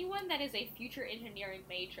to anyone that is a future engineering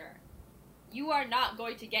major, you are not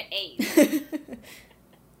going to get A's.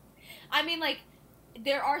 I mean, like,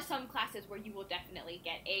 there are some classes where you will definitely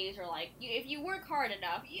get A's, or, like, if you work hard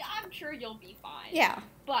enough, I'm sure you'll be fine. Yeah.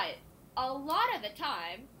 But a lot of the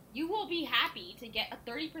time, you will be happy to get a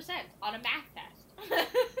 30% on a math test.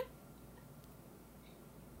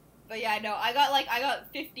 But yeah, no, I got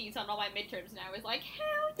 50s on all my midterms, and I was like,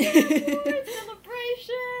 hell yeah, boy,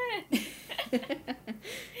 celebration!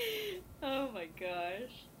 Oh my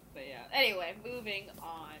gosh. But yeah, anyway, moving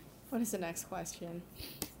on. What is the next question?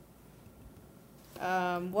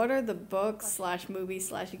 What are the books /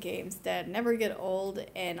 movies / games that never get old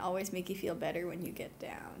and always make you feel better when you get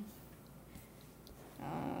down?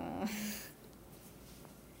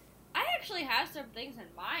 I actually have some things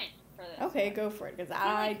in mind for this. Okay, go for it, because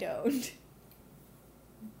I don't.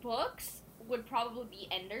 Books would probably be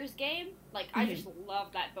Ender's Game. Like, I just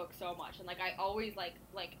love that book so much, and, like, I always, like,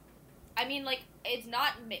 I mean, like, it's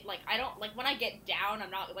not, like, I don't, like, when I get down,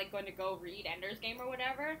 I'm not, like, going to go read Ender's Game or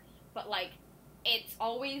whatever, but, like, it's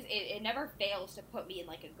always, it never fails to put me in,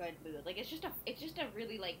 like, a good mood. Like, it's just a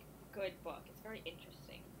really, like, good book. It's very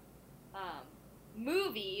interesting.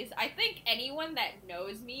 Movies, I think anyone that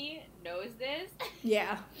knows me knows this.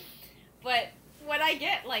 Yeah. But when I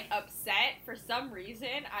get, like, upset, for some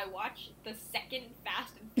reason, I watch the second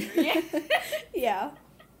Fast and Furious. Yeah.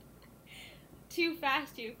 Too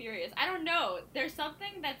Fast, Too Furious. I don't know. There's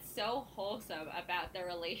something that's so wholesome about the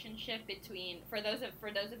relationship between, for those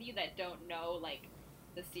of you that don't know, like,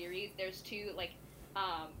 the series, there's two, like,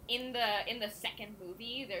 in the second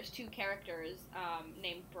movie, there's two characters,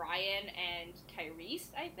 named Brian and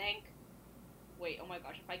Tyrese, I think. Wait, oh my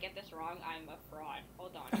gosh, if I get this wrong, I'm a fraud.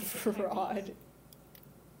 Hold on. A fraud.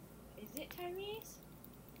 Is it Tyrese?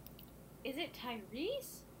 Is it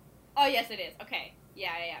Tyrese? Oh, yes, it is. Okay.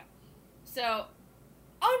 Yeah. So,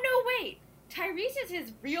 oh, no, wait. Tyrese is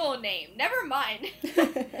his real name. Never mind.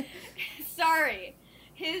 Sorry.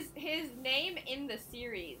 His name in the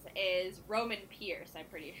series is Roman Pierce, I'm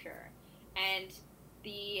pretty sure. And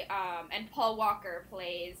and Paul Walker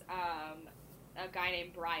plays, a guy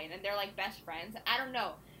named Brian, and they're like best friends. I don't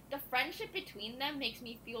know. The friendship between them makes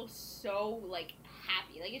me feel so like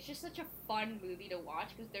happy. Like it's just such a fun movie to watch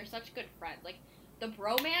because they're such good friends. Like the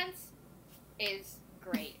bromance is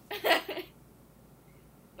great.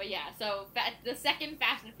 But yeah, so the second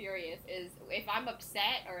Fast and Furious is if I'm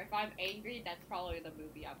upset or if I'm angry, that's probably the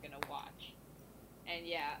movie I'm gonna watch. And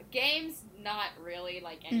yeah, games not really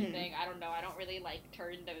like anything. I don't know. I don't really like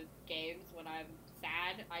turn to games when I'm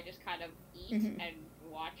sad. I just kind of eat and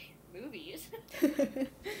watch movies.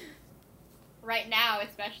 Right now,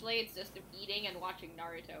 especially, it's just eating and watching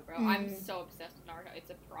Naruto, bro. I'm so obsessed with Naruto. It's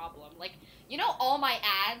a problem. Like, you know, all my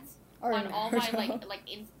ads on all my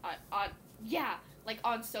like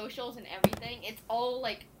on socials and everything, it's all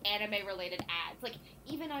like anime related ads. Like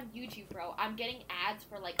even on YouTube, bro, I'm getting ads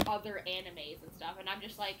for like other animes and stuff, and I'm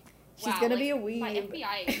just like, wow, she's gonna like, be a weeb. My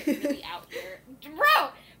FBI is really out here,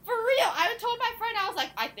 bro. For real, I told my friend, I was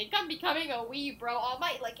like, I think I'm becoming a weeb, bro. All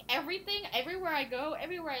my like everything, everywhere I go,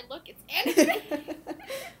 everywhere I look, it's anime.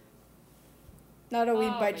 Not a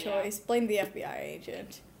weeb by choice. Yeah. Blame the FBI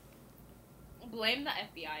agent. Blame the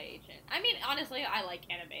FBI agent. I mean, honestly, I like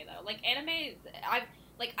anime though. Like anime,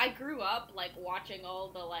 I grew up like watching all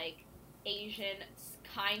the like Asian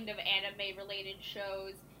kind of anime related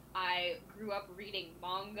shows. I grew up reading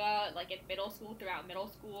manga like in middle school, throughout middle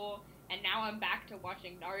school, and now I'm back to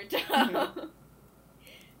watching Naruto.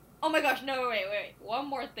 Oh my gosh, no, wait. One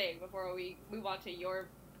more thing before we move on to your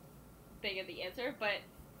thing of the answer, but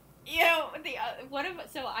you know,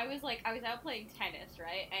 so I was out playing tennis,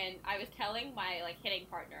 right? And I was telling my, like, hitting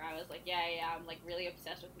partner, I was like, yeah, I'm, like, really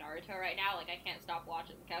obsessed with Naruto right now. Like, I can't stop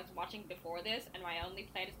watching. Like, I was watching before this, and my only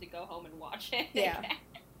plan is to go home and watch it. Yeah.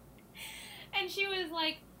 And she was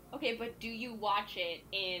like, okay, but do you watch it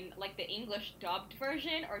in, like, the English dubbed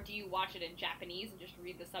version, or do you watch it in Japanese and just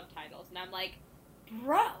read the subtitles? And I'm like,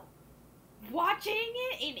 bro, watching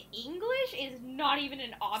it in English is not even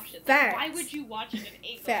an option. Like, why would you watch it in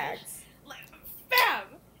English? Facts. Like, fam,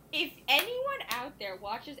 if anyone out there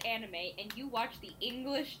watches anime and you watch the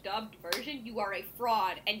English dubbed version, you are a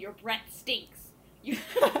fraud and your breath stinks.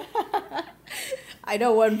 I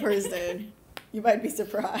know one person. You might be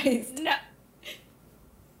surprised. No.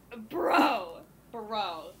 Bro.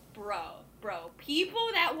 People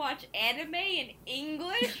that watch anime in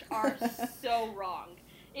English are so wrong.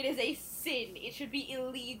 It is a sin. It should be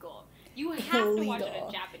illegal. You have to watch it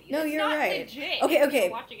in Japanese. No, it's you're not right. Legit Okay.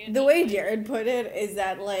 The way English. Jared put it is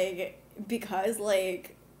that, like, because,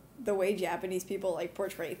 like, the way Japanese people, like,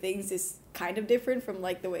 portray things is kind of different from,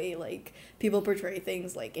 like, the way, like, people portray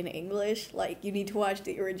things, like, in English. Like, you need to watch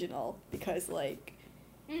the original because, like,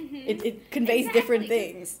 it conveys different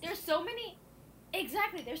things. There's so many...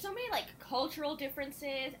 Exactly. There's so many, like, cultural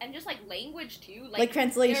differences and just, like, language, too. Like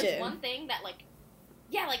translation. There's one thing that, like...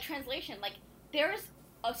 Yeah, like, translation. Like, there's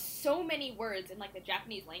so many words in, like, the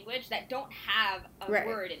Japanese language that don't have a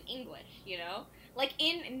word in English, you know? Like,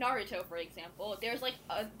 in Naruto, for example, there's, like,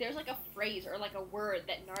 a phrase or, like, a word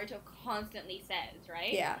that Naruto constantly says,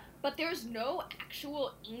 right? Yeah. But there's no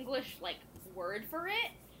actual English, like, word for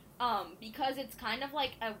it, because it's kind of,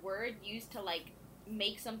 like, a word used to, like,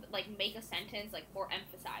 make a sentence, like, more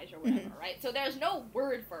emphasized or whatever, right? So there's no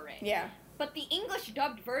word for it. Yeah. But the English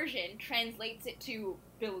dubbed version translates it to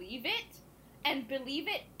believe it, and believe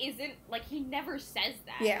it isn't, like, he never says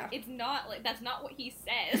that. Yeah. It's not, like, that's not what he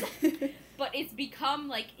says. But it's become,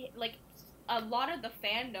 like, a lot of the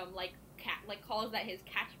fandom, like, calls that his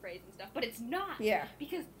catchphrase and stuff, but it's not. Yeah.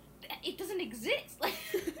 Because it doesn't exist. Like,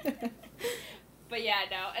 but yeah,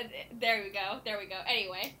 no, there we go.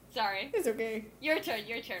 Anyway, sorry. It's okay. Your turn.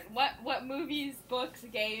 What movies, books,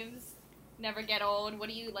 games never get old? What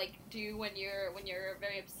do you, like, do when you're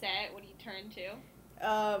very upset? What do you turn to?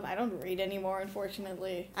 I don't read anymore,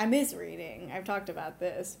 unfortunately. I miss reading. I've talked about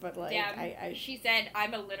this, but, like, yeah, she said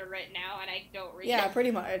I'm illiterate now and I don't read. Yeah, pretty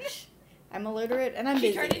much. I'm illiterate and I'm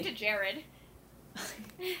busy. She turned into Jared.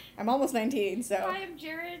 I'm almost 19, so. Hi, I'm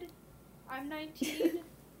Jared. I'm 19.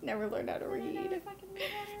 Never learned how to read. I never fucking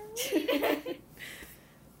learned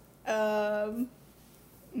how to read.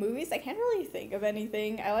 Movies, I can't really think of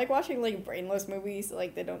anything. I like watching, like, brainless movies,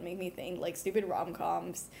 like, that don't make me think, like, stupid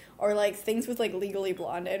rom-coms, or, like, things with, like, Legally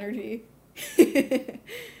Blonde energy.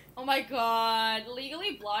 Oh my god,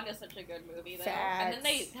 Legally Blonde is such a good movie, though. Facts. And then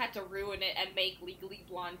they had to ruin it and make Legally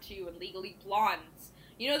Blonde 2 and Legally Blondes.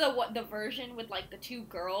 You know the version with, like, the two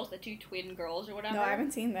twin girls or whatever? No, I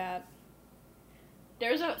haven't seen that.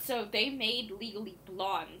 So they made Legally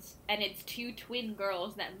Blondes, and it's two twin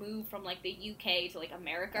girls that move from, like, the UK to, like,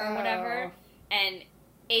 America or whatever, and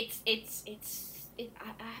I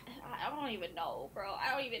don't even know, bro. I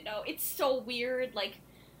don't even know. It's so weird, like,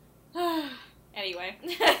 Anyway.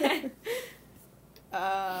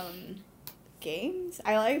 Games?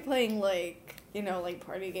 I like playing, like, like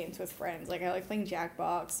party games with friends. Like, I like playing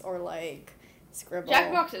Jackbox or, like, Scribble.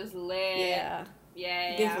 Jackbox is lit. Yeah.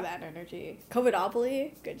 Yeah. It gives you that energy.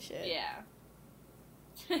 Covidopoly? Good shit. Yeah.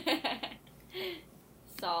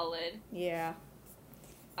 Solid. Yeah.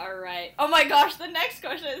 Alright. Oh my gosh, the next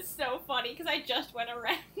question is so funny because I just went on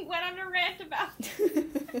a rant about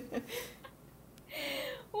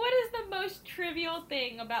what is the most trivial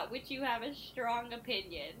thing about which you have a strong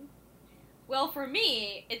opinion? Well, for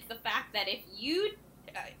me, it's the fact that if you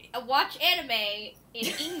watch anime in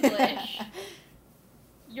English,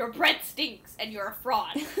 your breath stinks and you're a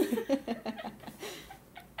fraud.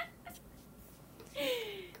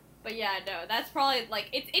 But yeah, no, that's probably, like,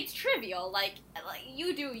 it's trivial. Like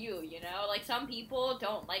you do you, Like, some people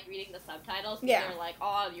don't like reading the subtitles because they're like,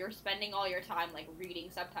 oh, you're spending all your time, like,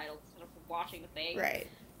 reading subtitles instead of watching the thing. Right.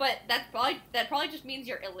 But that probably just means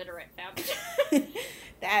you're illiterate, fam.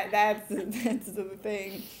 That's the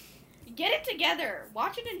thing. Get it together.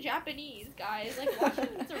 Watch it in Japanese, guys. Like, watch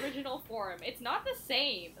it in its original form. It's not the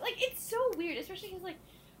same. Like, it's so weird, especially because, like,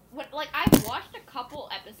 I've watched a couple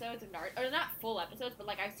episodes of Naruto, or not full episodes, but,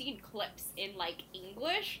 like, I've seen clips in, like,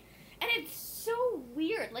 English, and it's so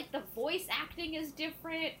weird. Like, the voice acting is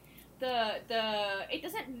different. It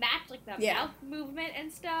doesn't match, like, the mouth movement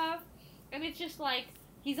and stuff. And it's just, like,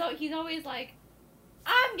 he's always, like,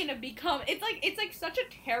 I'm gonna become, it's like such a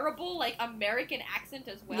terrible, like, American accent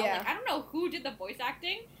as well. Yeah. Like, I don't know who did the voice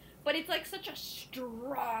acting, but it's, like, such a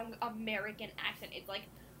strong American accent. It's, like,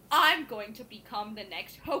 I'm going to become the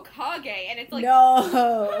next Hokage, and it's, like...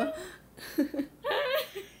 No!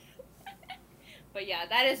 But yeah,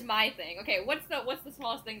 that is my thing. Okay, what's the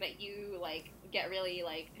smallest thing that you, like, get really,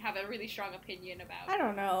 like, have a really strong opinion about? I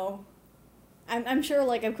don't know. I'm sure,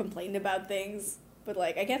 like, I've complained about things, but,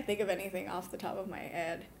 like, I can't think of anything off the top of my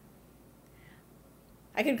head.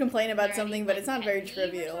 I could complain about something, but it's not very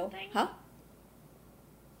trivial. Huh?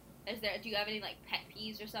 Do you have any, like, pet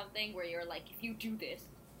peeves or something where you're like, if you do this,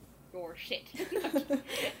 you're shit?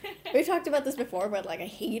 We talked about this before, but, like, I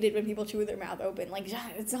hate it when people chew their mouth open. Like,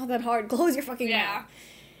 it's not that hard. Close your fucking mouth.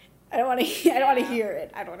 I don't want to hear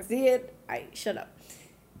it. I don't want to see it. Shut up.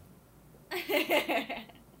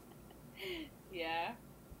 Yeah.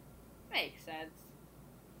 Makes sense.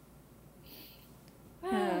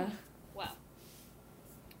 Well.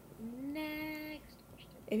 Next question.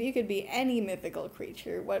 If you could be any mythical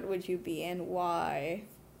creature, what would you be and why?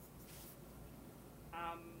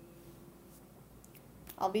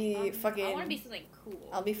 I'll be fucking... I want to be something cool.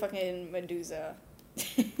 I'll be fucking Medusa.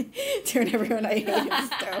 Turn everyone I hate into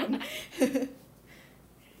stone.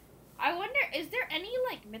 I wonder, is there any,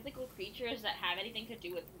 like, mythical creatures that have anything to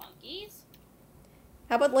do with monkeys?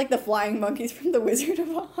 How about, like, the flying monkeys from The Wizard of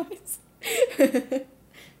Oz? Wait,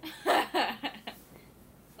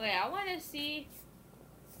 I want to see...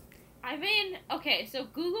 I mean, okay, so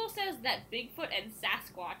Google says that Bigfoot and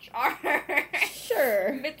Sasquatch are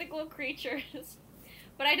sure mythical creatures.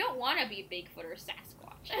 But I don't want to be Bigfoot or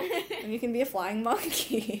Sasquatch. And you can be a flying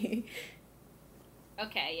monkey.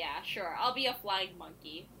 Okay, yeah, sure. I'll be a flying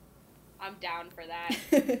monkey. I'm down for that.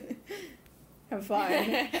 I'm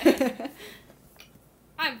fine.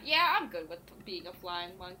 I'm good with being a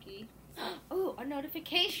flying monkey. Oh, a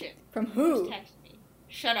notification. From who? Just text me.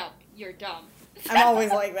 Shut up, you're dumb. I'm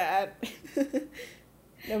always like that.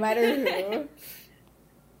 No matter who.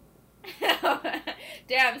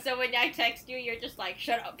 Damn, so when I text you, you're just like,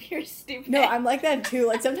 shut up, you're stupid. No, I'm like that too.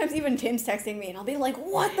 Like, sometimes even Tim's texting me, and I'll be like,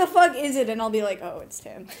 what the fuck is it? And I'll be like, oh, it's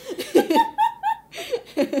Tim.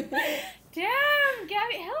 Damn,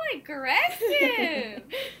 Gabby, hella aggressive.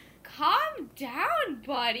 Calm down,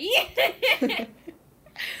 buddy.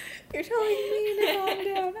 You're telling me to calm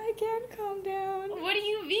down. I can't calm down. What do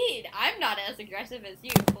you mean? I'm not as aggressive as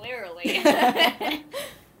you, clearly.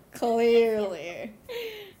 Clearly.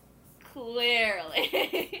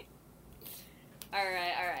 Clearly.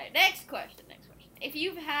 Alright. Next question. If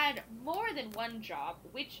you've had more than one job,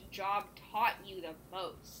 which job taught you the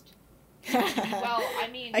most? Well, I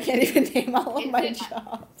mean... I can't even name all of my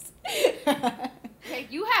jobs. Okay,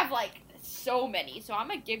 you have, like, so many, so I'm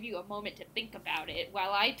gonna give you a moment to think about it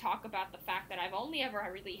while I talk about the fact that I've only ever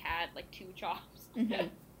really had, like, 2 jobs. Mm-hmm.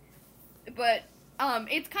 But,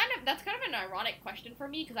 that's kind of an ironic question for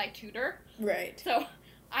me, because I tutor. Right. So,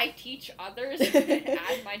 I teach others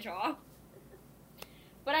as my job.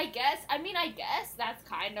 But I guess that's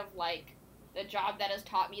kind of, like, the job that has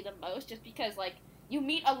taught me the most, just because, like, you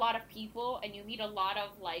meet a lot of people, and you meet a lot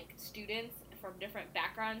of, like, students from different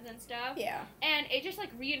backgrounds and stuff. Yeah. And it just,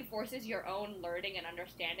 like, reinforces your own learning and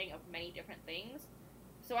understanding of many different things.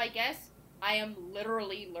 So I guess I am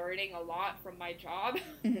literally learning a lot from my job.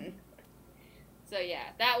 Mm-hmm. So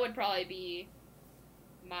yeah, that would probably be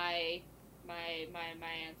my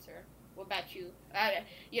answer. What about you?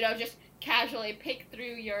 Just casually pick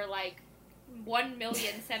through your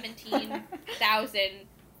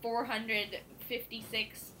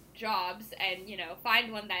 1,017,456 jobs and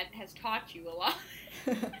find one that has taught you a lot.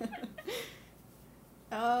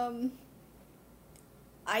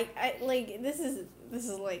 I like this is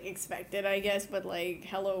expected, I guess, but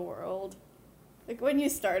Hello World. When you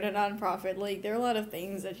start a nonprofit, there are a lot of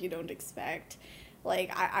things that you don't expect.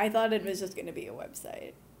 I thought it was just gonna be a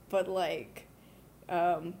website, but when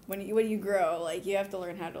you grow, you have to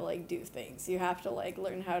learn how to do things. You have to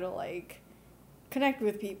learn how to connect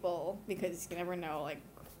with people, because you never know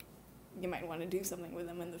you might want to do something with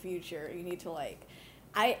them in the future. You need to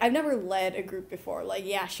I've never led a group before.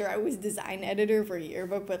 Yeah, sure, I was design editor for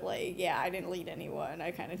Yearbook, but yeah, I didn't lead anyone.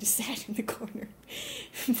 I kind of just sat in the corner,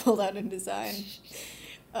 pulled out in design.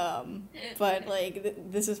 But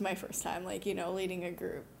this is my first time leading a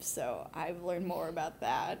group, so I've learned more about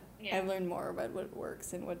that. Yeah. I've learned more about what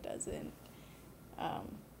works and what doesn't.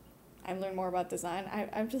 I've learned more about design.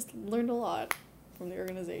 I've just learned a lot from the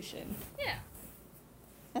organization. Yeah.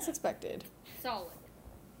 That's expected. Solid.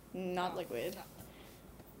 Not liquid.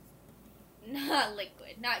 Not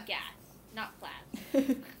liquid. Not gas. Not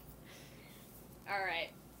plasma.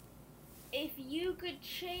 Alright. If you could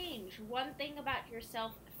change one thing about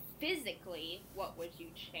yourself physically, what would you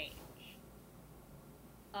change?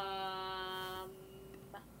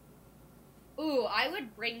 I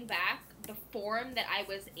would bring back the form that I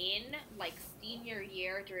was in, senior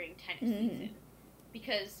year during tennis season.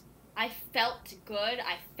 Because I felt good,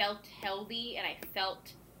 I felt healthy, and I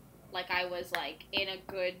felt like I was, in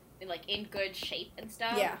good shape and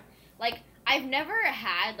stuff. Yeah. I've never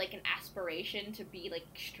had, an aspiration to be,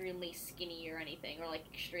 extremely skinny or anything, or,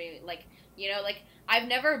 extremely, I've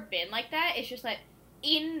never been like that. It's just that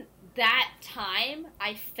in that time,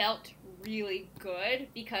 I felt really good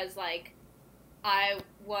because, I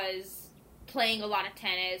was playing a lot of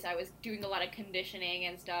tennis, I was doing a lot of conditioning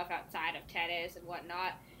and stuff outside of tennis and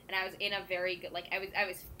whatnot, and I was in a very good, I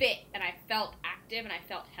was fit, and I felt active, and I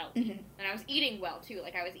felt healthy, and I was eating well, too,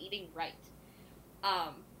 I was eating right.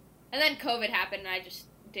 And then COVID happened, and I just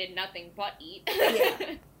did nothing but eat.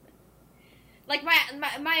 Yeah.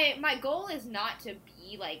 My goal is not to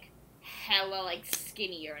be, hella,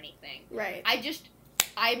 skinny or anything. Right. I'm just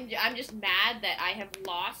mad that I have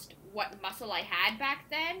lost what muscle I had back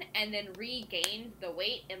then, and then regained the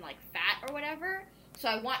weight in, fat or whatever. So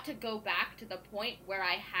I want to go back to the point where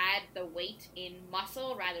I had the weight in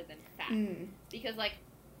muscle rather than fat. Because,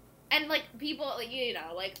 and, people,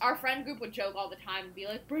 our friend group would joke all the time and be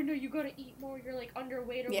like, Brenda, you gotta eat more, you're,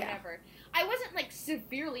 underweight or whatever. I wasn't,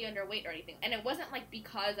 severely underweight or anything, and it wasn't,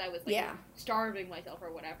 because I was, starving myself or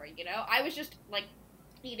whatever, I was just,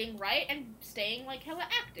 eating right and staying, hella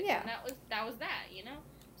active, and that was that,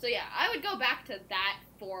 So, yeah, I would go back to that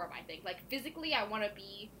form, I think. Physically, I want to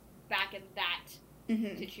be back in that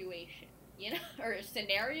situation, or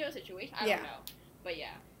scenario, situation, I don't know, but,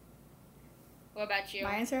 yeah. What about you?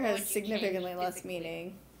 My answer has significantly less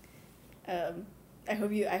meaning. I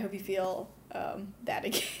hope you feel that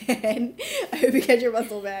again. I hope you get your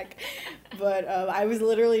muscle back. But I was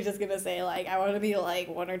literally just gonna say I want to be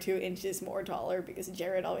 1 or 2 inches more taller, because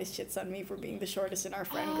Jared always shits on me for being the shortest in our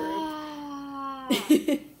friend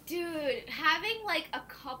group. Dude, having a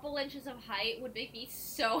couple inches of height would make me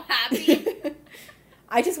so happy.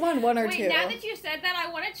 I just want 1 or 2. Wait, now that you said that, I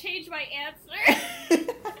want to change my answer.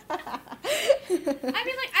 I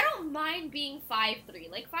mean, I don't mind being 5'3".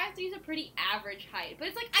 5'3" is a pretty average height. But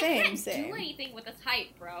it's I can't do anything with this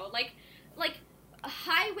height, bro.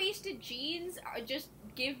 High-waisted jeans just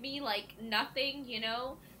give me, nothing,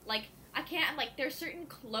 I can't, there's certain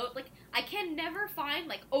clothes, I can never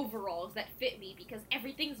find, overalls that fit me, because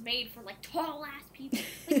everything's made for, tall-ass people.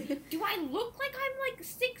 Do I look like I'm,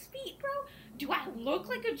 6 feet, bro? Do I look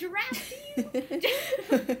like a giraffe to you?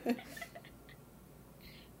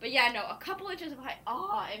 But yeah, no, a couple inches of height.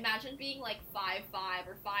 Oh, imagine being 5'5"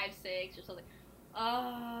 or 5'6" or something. Oh,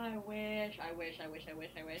 I wish.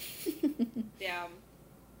 Damn.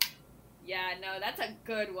 Yeah, no, that's a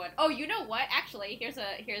good one. Oh, you know what? Actually, here's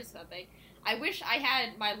something. I wish I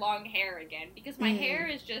had my long hair again, because my hair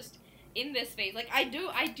is just in this phase.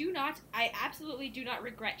 I absolutely do not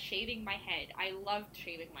regret shaving my head. I loved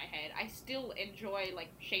shaving my head. I still enjoy,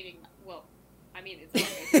 shaving I mean, it's not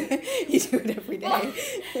good. You do it every day.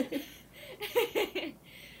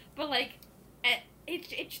 But,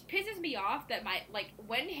 it pisses me off that my,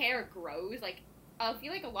 when hair grows, I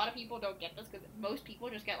feel like a lot of people don't get this because most people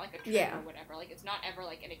just get like a trim Yeah. or whatever. Like it's not ever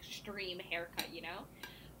like an extreme haircut, you know.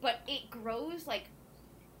 But it grows like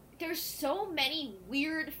there's so many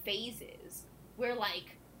weird phases where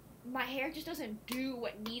like my hair just doesn't do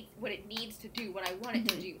what it needs to do, what I want it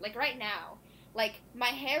to do. Like right now, like my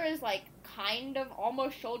hair is like kind of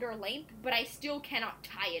almost shoulder length, but I still cannot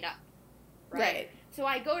tie it up. Right. So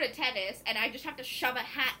I go to tennis and I just have to shove a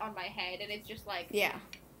hat on my head, and it's just like Yeah.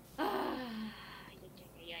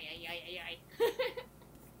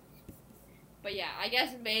 But yeah, I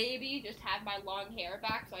guess maybe just have my long hair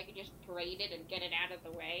back so I can just braid it and get it out of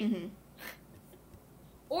the way. Mm-hmm.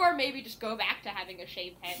 Or maybe just go back to having a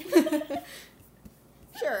shaved head.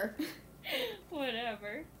 Sure.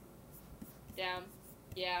 Whatever. Damn.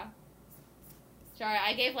 Yeah. Sorry,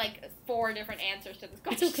 I gave like 4 different answers to this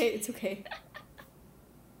question. It's okay.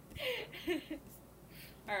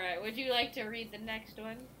 Alright, would you like to read the next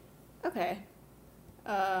one? Okay.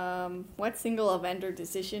 What single event or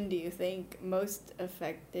decision do you think most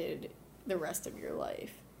affected the rest of your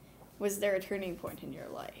life? Was there a turning point in your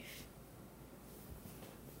life?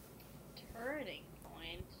 Turning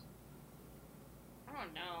point? I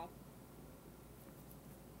don't know.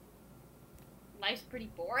 Life's pretty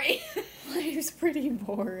boring. Life's pretty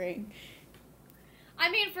boring. I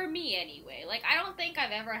mean, for me anyway. Like, I don't think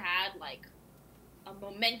I've ever had, like, a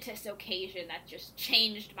momentous occasion that just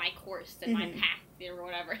changed my course and my path or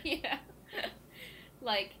whatever, you know?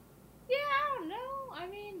 Like, yeah, I don't know. I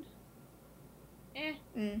mean,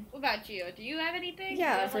 What about you? Do you have anything? Yeah,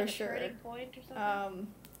 do you have, for like, a sure. turning point or something?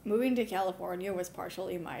 Moving to California was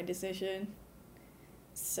partially my decision.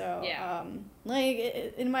 So, Yeah. like,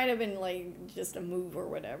 it might have been, like, just a move or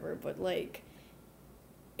whatever, but, like,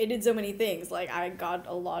 it did so many things. Like, I got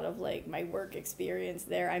a lot of, like, my work experience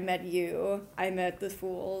there. I met you. I met the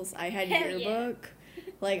Fools. I had Hell yearbook.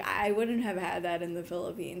 Like, I wouldn't have had that in the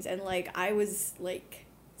Philippines. And, like, I was, like,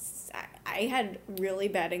 I had really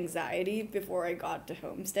bad anxiety before I got to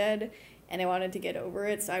Homestead, and I wanted to get over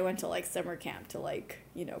it, so I went to, like, summer camp to, like,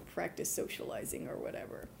 you know, practice socializing or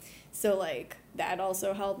whatever. So, like, that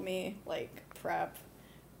also helped me, like, prep.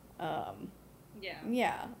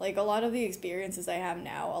 Yeah, like, a lot of the experiences I have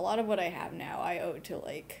now, a lot of what I have now, I owe to,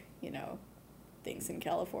 like, you know, things in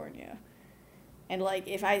California. And, like,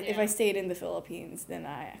 if I stayed in the Philippines, then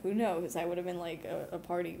who knows, I would have been, like, a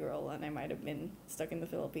party girl, and I might have been stuck in the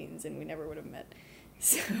Philippines, and we never would have met.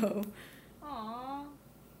 So. Aww. Oh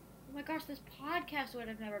my gosh, this podcast would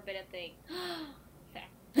have never been a thing.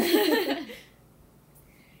 Fair.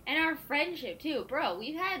 And our friendship, too. Bro,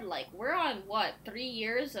 we've had, like, we're on, what, 3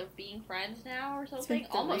 years of being friends now or something?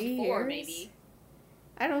 Almost 4, years? Maybe.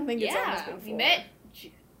 I don't think it's almost been 4. We met...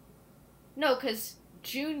 No, because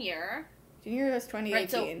Junior was 2018. Right,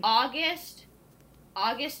 so August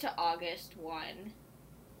to August 1.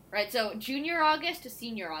 Right, so Junior August to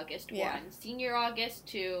Senior August 1. Senior August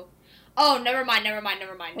to... Oh, never mind. We're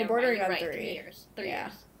bordering on 3. 3 years. 3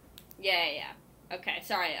 years. Yeah. Okay,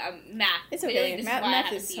 sorry, math. It's okay,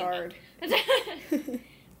 math is hard.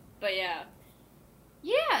 But yeah.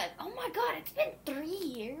 Yeah, oh my god, it's been 3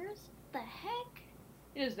 years? What the heck?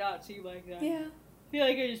 It does not seem like that. Yeah. I feel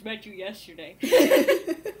like I just met you yesterday.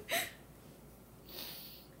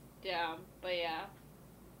 Damn, but yeah.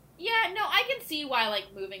 Yeah, no, I can see why,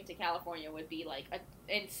 like, moving to California would be, like, an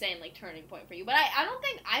insane, like, turning point for you. But I don't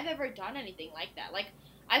think I've ever done anything like that. Like,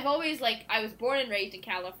 I've always, like, I was born and raised in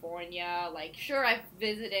California. Like, sure, I've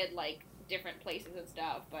visited, like, different places and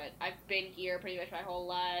stuff, but I've been here pretty much my whole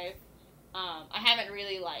life. I haven't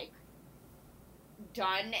really, like,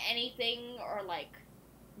 done anything or, like,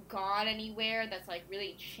 gone anywhere that's, like,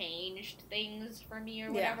 really changed things for me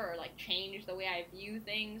or whatever, or, like, changed the way I view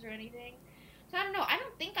things or anything. So, I don't know. I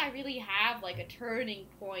don't think I really have, like, a turning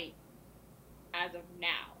point as of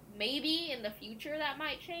now. Maybe in the future that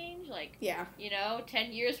might change. Like, you know,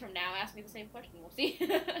 10 years from now, ask me the same question. We'll see.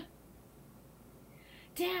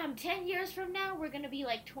 Damn, 10 years from now, we're gonna be,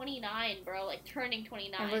 like, 29, bro. Like, turning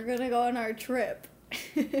 29. And we're gonna go on our trip.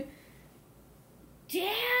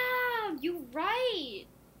 Damn, you right.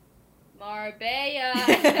 Marbella.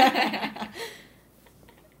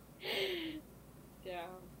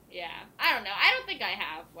 Damn. Yeah. I don't know. I don't think I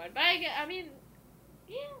have one. But I mean,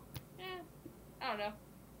 yeah. I don't know.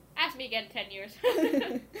 Ask me again in 10 years.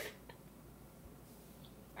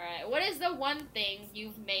 Alright, what is the one thing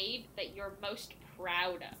you've made that you're most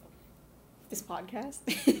proud of? This podcast?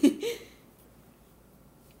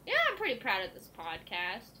 Yeah, I'm pretty proud of this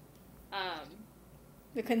podcast.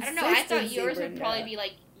 The I don't know, I thought yours would probably be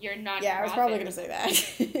like your non-profit. Yeah, I was probably gonna say that.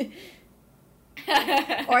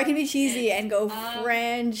 Or I can be cheesy and go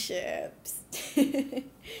friendships.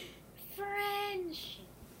 Friendships.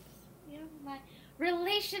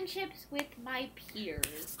 relationships with my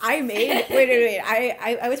peers. I made wait.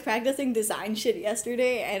 I was practicing design shit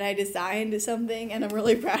yesterday, and I designed something, and I'm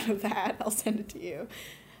really proud of that. I'll send it to you.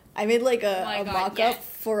 I made like a mock-up yes.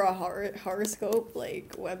 for a horoscope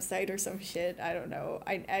like website or some shit. I don't know.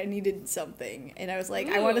 I needed something, and I was like,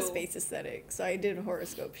 I want a Ooh. space aesthetic, so I did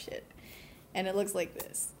horoscope shit, and it looks like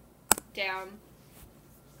this.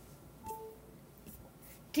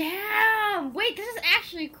 Damn! Wait, this is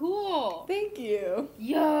actually cool. Thank you.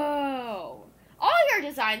 Yo! All your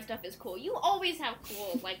design stuff is cool. You always have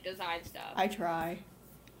cool, like, design stuff. I try.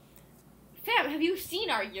 Fam, have you seen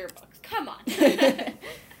our yearbooks? Come on.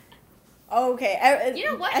 Okay. You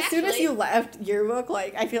know what, As soon as actually- you left yearbook,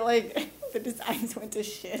 like, I feel like the designs went to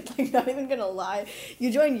shit. Like, not even gonna lie. You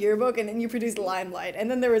joined yearbook, and then you produced Limelight, and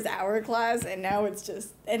then there was our class, and now it's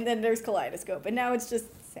just, and then there's Kaleidoscope, and now it's just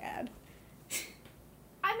sad.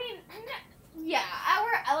 I mean, yeah,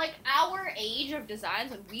 our age of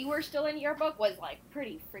designs when we were still in yearbook was, like,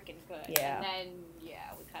 pretty freaking good. Yeah. And then,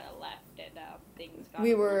 yeah, we kind of left, and things got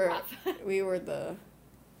We were, rough. we were the...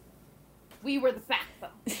 We were the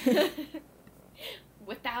backbone.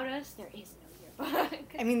 Without us, there is no yearbook.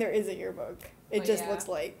 I mean, there is a yearbook. It Oh, just yeah. looks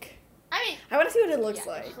like... I mean, I want to see what it looks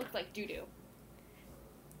yeah, like. It just looks like doo-doo.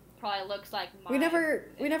 Probably looks like my... We never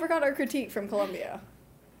got our critique from Columbia.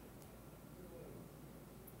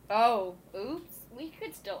 Oh, oops. We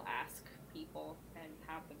could still ask people and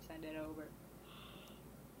have them send it over.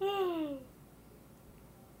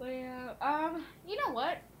 But yeah, you know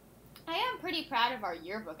what? I am pretty proud of our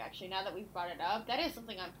yearbook, actually, now that we've brought it up. That is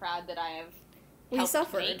something I'm proud that I have We helped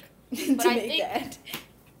suffered make. to I make think- that.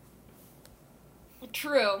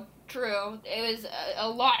 True. It was a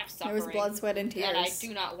lot of There suffering. was blood, sweat, and tears. And I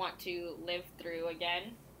do not want to live through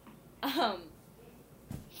again.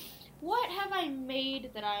 What have I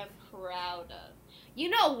made that I'm proud of? You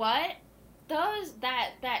know what?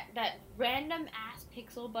 That random ass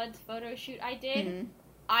Pixel Buds photo shoot I did, Mhm.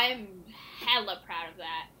 I'm hella proud of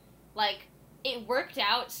that. Like, it worked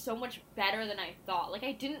out so much better than I thought. Like,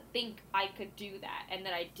 I didn't think I could do that. And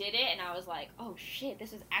then I did it, and I was like, oh shit,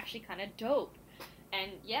 this is actually kind of dope.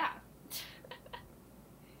 And yeah.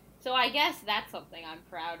 So I guess that's something I'm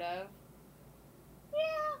proud of.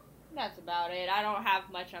 Yeah, that's about it. I don't have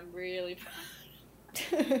much I'm really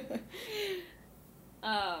proud of.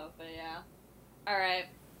 Oh, but yeah. Alright.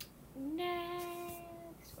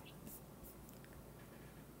 Next question.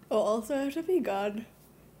 I'll also have to be gone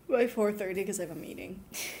by 4:30 because I have a meeting.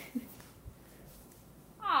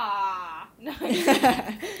 Ah. No.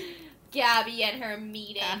 Gabby and her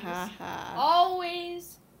meetings.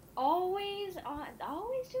 Always do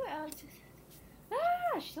it.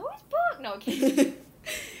 She's always booked. No, kidding.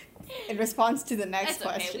 In response to the next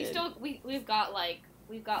That's okay. question. We've got like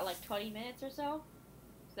 20 minutes or so.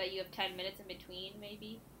 So that you have 10 minutes in between,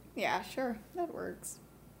 maybe. Yeah, sure. That works.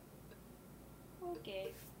 Okay.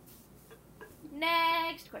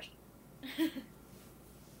 Next question.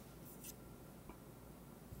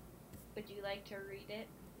 Would you like to read it?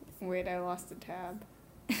 Wait, I lost a tab.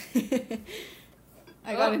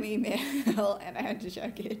 I got an email and I had to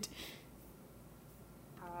check it.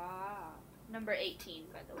 Ah. Number 18,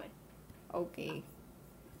 by the way. Okay.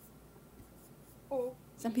 Oh.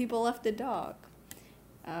 Some people left a dog.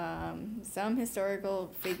 Some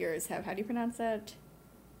historical figures have, how do you pronounce that?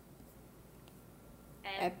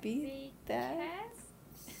 Epithets?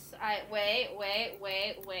 Wait.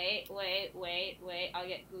 I'll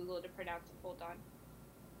get Google to pronounce it. Hold on.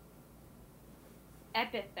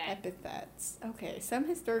 Epithet. Epithets. Okay, some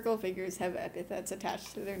historical figures have epithets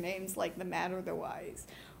attached to their names, like the mad or the wise.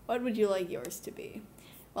 What would you like yours to be?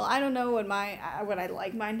 Well, I don't know what I'd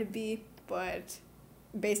like mine to be, but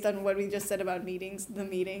based on what we just said about the meetings, the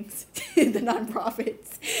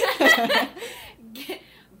nonprofits.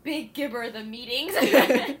 Big Gibber, the meetings.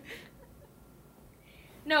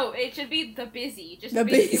 No, it should be the busy. Just The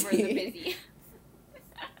Big busy. Gibber, the busy.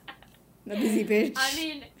 The busy bitch. I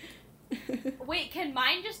mean, wait, can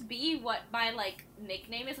mine just be what my, like,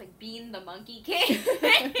 nickname is? Like, Bean the Monkey King?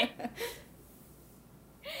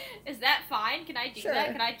 Is that fine? Can I do Sure.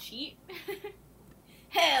 that? Can I cheat?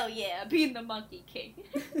 Hell yeah, Bean the Monkey King.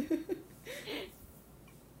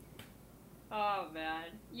 Oh, man.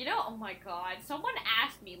 You know, oh my god. Someone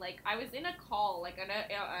asked me, like, I was in a call, like,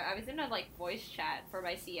 I was in a, like, voice chat for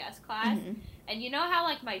my CS class. Mhm. And you know how,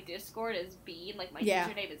 like, my Discord is Bean? Like, my Yeah.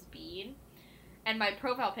 username is Bean? And my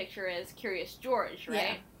profile picture is Curious George, right?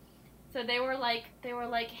 Yeah. So they were like,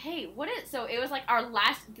 hey, so it was, like,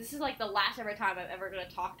 this is, like, the last ever time I'm ever gonna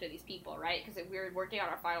talk to these people, right? Because we were working on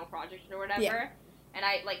our final project or whatever. Yeah. And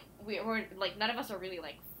we were, like, none of us are really,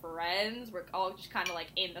 like, friends. We're all just kind of, like,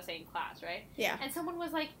 in the same class, right? Yeah. And someone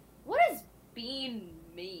was like, what does bean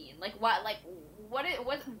mean? Like,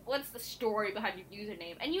 what's the story behind your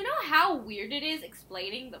username? And you know how weird it is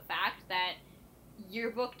explaining the fact that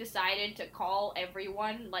Yearbook decided to call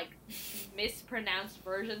everyone, like, mispronounced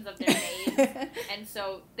versions of their names, and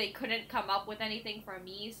so they couldn't come up with anything for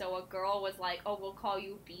me, so a girl was like, oh, we'll call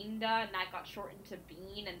you Beanda, and that got shortened to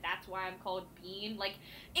Bean, and that's why I'm called Bean. Like,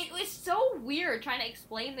 it was so weird trying to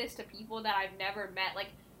explain this to people that I've never met, like,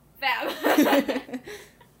 fam.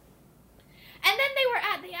 And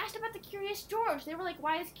then they asked about the Curious George. They were like,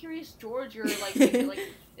 why is Curious George your, like,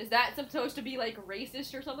 is that supposed to be, like,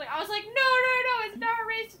 racist or something? I was like, no, it's not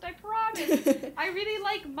racist, I promise. I really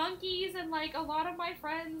like monkeys, and, like, a lot of my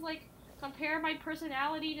friends, like, compare my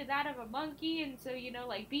personality to that of a monkey, and so, you know,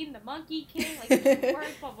 like, being the Monkey King, like, it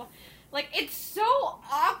works, blah, blah. Like, it's so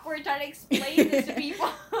awkward trying to explain this to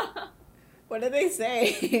people. What did they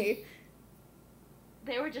say?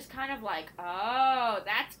 They were just kind of like, oh,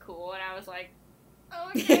 that's cool. And I was like,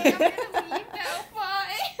 okay, I'm gonna leave now,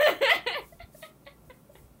 bye.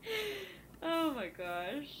 Oh my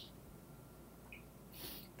gosh.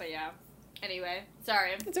 But yeah. Anyway,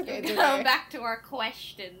 sorry. It's okay, it's Going okay. back to our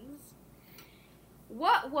questions.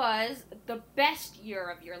 What was the best year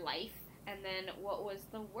of your life? And then what was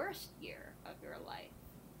the worst year of your life?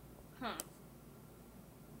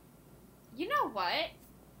 You know what?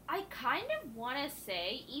 I kind of want to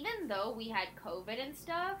say, even though we had COVID and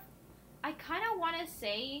stuff, I kind of want to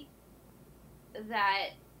say that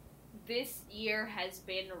this year has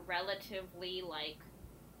been relatively, like,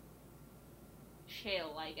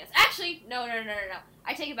 chill, I guess. Actually, no.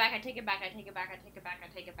 I take it back.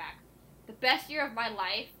 The best year of my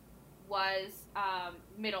life was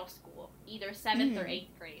middle school, either 7th or 8th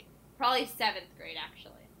grade. Probably 7th grade,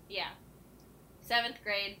 actually. Yeah. 7th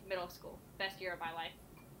grade, middle school. Best year of my life.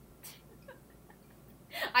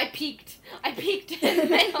 I peaked in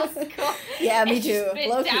middle school. Yeah, me It's too. just been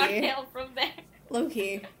Low-key. downhill from there.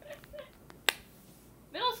 Low-key.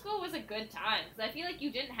 Middle school was a good time, because I feel like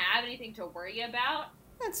you didn't have anything to worry about.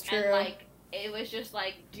 That's true. And, like, it was just,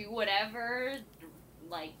 like, do whatever,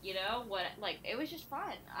 like, you know, it was just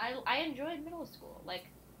fun. I enjoyed middle school. Like,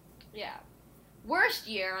 yeah. Worst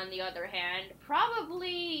year, on the other hand,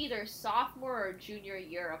 probably either sophomore or junior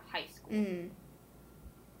year of high school. Mm.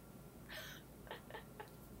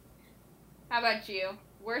 How about you?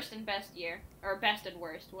 Worst and best year? Or best and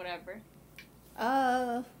worst, whatever.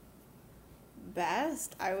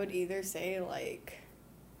 Best, I would either say, like,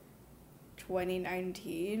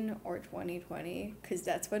 2019 or 2020, because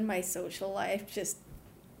that's when my social life just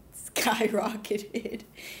skyrocketed.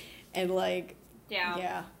 And, like,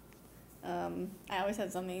 yeah. I always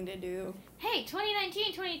had something to do. Hey,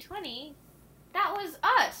 2019, 2020, that was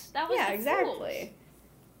us. That was the exactly.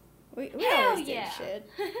 Fools. We Hell always yeah. did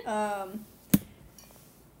shit.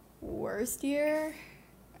 Worst year,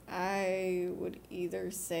 I would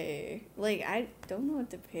either say, like, I don't know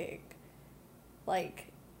what to pick.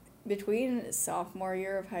 Like, between sophomore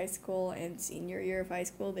year of high school and senior year of high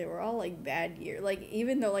school, they were all, like, bad year. Like,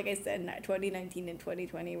 even though, like I said, 2019 and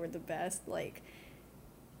 2020 were the best, like,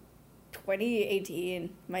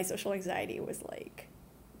 2018, my social anxiety was, like,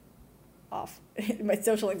 off. My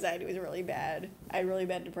social anxiety was really bad. I had really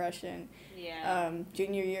bad depression. Yeah.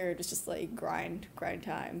 Junior year, it was just, like, grind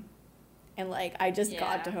time. And, like, I just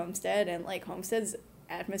got to Homestead, and, like, Homestead's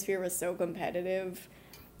atmosphere was so competitive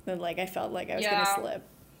that, like, I felt like I was gonna slip.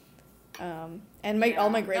 And all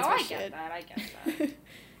my grades were shit. I get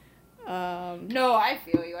that. No, I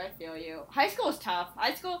feel you. High school is tough.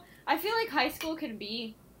 I feel like high school can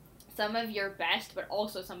be some of your best, but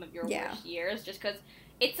also some of your worst years, just because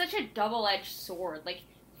it's such a double-edged sword. Like,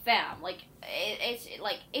 fam, like,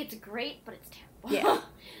 it's great, but it's terrible. Yeah.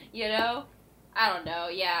 You know? I don't know.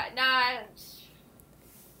 Yeah. Nah.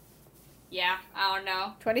 Yeah, I don't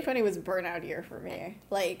know. 2020 was a burnout year for me.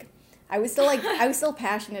 Like, I was still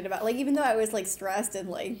passionate about, like, even though I was, like, stressed and,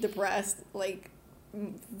 like, depressed, like,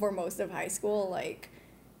 for most of high school, like,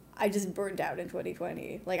 I just burned out in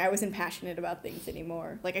 2020. Like, I wasn't passionate about things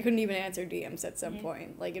anymore. Like, I couldn't even answer DMs at some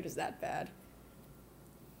point. Like, it was that bad.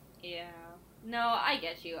 Yeah. No, I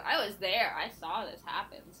get you. I was there. I saw this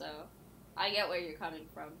happen, so I get where you're coming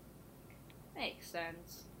from. Makes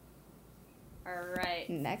sense. Alright.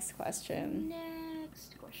 Next question.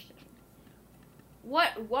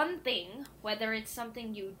 What one thing, whether it's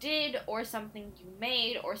something you did, or something you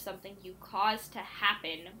made, or something you caused to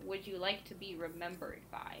happen, would you like to be remembered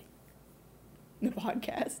by? The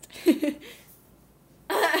podcast.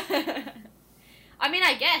 I mean,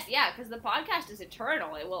 I guess, yeah, because the podcast is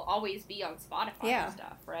eternal. It will always be on Spotify Yeah. and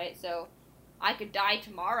stuff, right? So, I could die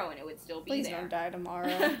tomorrow and it would still be Please there. don't die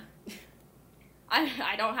tomorrow.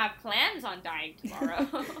 I don't have plans on dying tomorrow.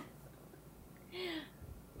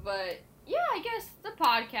 But yeah, I guess the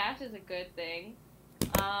podcast is a good thing.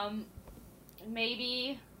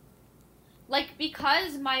 Maybe, like,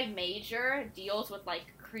 because my major deals with, like,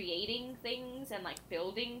 creating things and, like,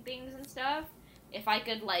 building things and stuff, if I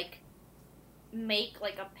could, like, make,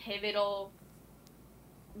 like, a pivotal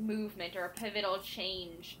movement or a pivotal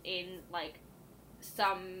change in, like,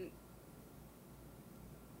 some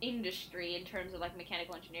industry in terms of, like,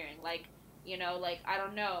 mechanical engineering, like, you know, like, I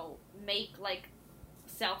don't know, make, like,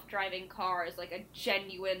 self-driving cars, like, a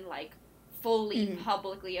genuine, like, fully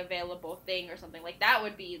publicly available thing or something, like, that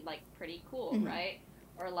would be, like, pretty cool, right?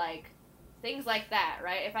 Or, like, things like that,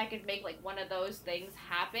 right? If I could make, like, one of those things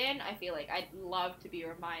happen, I feel like I'd love to be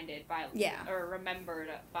reminded by, or remembered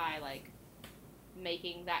by, like,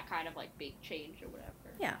 making that kind of, like, big change or whatever.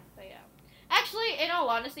 Yeah. But, yeah. Actually, in all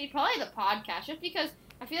honesty, probably the podcast, just because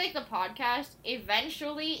I feel like the podcast,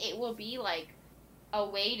 eventually, it will be, like, a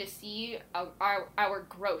way to see our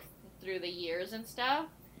growth through the years and stuff,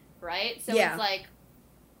 right? So it's, like,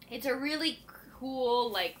 it's a really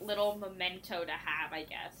cool, like, little memento to have, I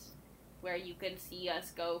guess, where you can see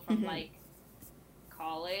us go from, like,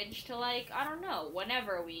 college to, like, I don't know,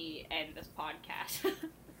 whenever we end this podcast.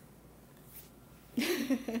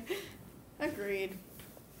 Agreed.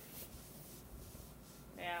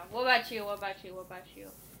 Yeah. What about you?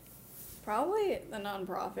 Probably the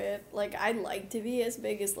nonprofit. Like, I'd like to be as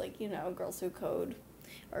big as, like, you know, Girls Who Code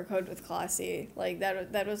or Code with Classy. Like,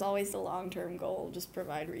 that was always the long-term goal, just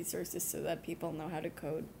provide resources so that people know how to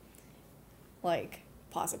code, like,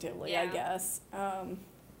 positively, I guess.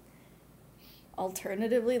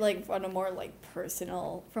 Alternatively, like, from a more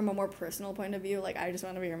personal point of view, like, I just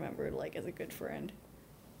want to be remembered, like, as a good friend.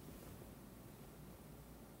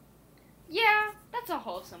 Yeah, that's a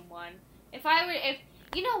wholesome one. If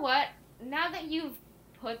you know what? Now that you've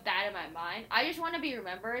put that in my mind, I just want to be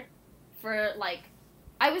remembered for, like,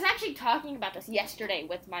 I was actually talking about this yesterday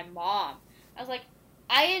with my mom. I was like,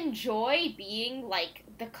 I enjoy being, like,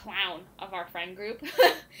 the clown of our friend group,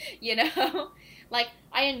 you know? Like,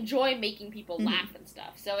 I enjoy making people laugh and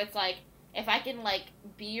stuff. So it's like, if I can, like,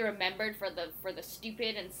 be remembered for the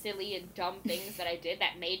stupid and silly and dumb things that I did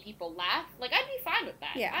that made people laugh, like, I'd be fine with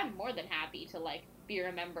that. Yeah. I'm more than happy to, like, be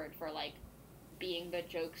remembered for, like, being the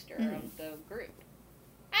jokester of the group.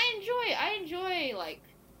 I enjoy, like,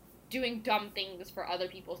 doing dumb things for other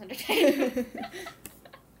people's entertainment.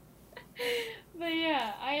 But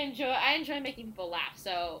yeah, I enjoy making people laugh,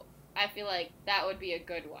 so I feel like that would be a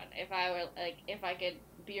good one. If I could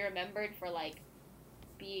be remembered for, like,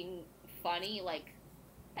 being funny, like,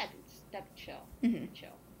 that'd be chill.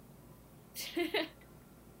 Chill.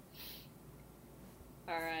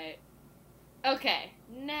 Alright. Okay,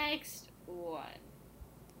 next one.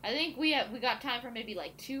 I think we got time for maybe,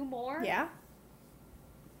 like, 2 more. Yeah.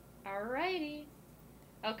 Alrighty.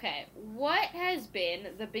 Okay, what has been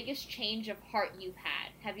the biggest change of heart you've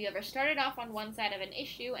had? Have you ever started off on one side of an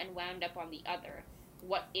issue and wound up on the other?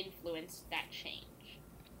 What influenced that change?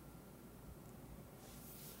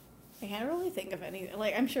 I can't really think of any,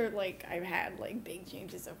 like, I'm sure, like, I've had, like, big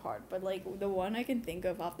changes of heart, but, like, the one I can think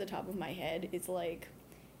of off the top of my head is, like,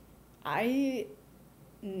 I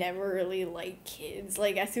never really liked kids.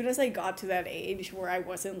 Like, as soon as I got to that age where I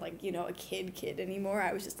wasn't, like, you know, a kid anymore,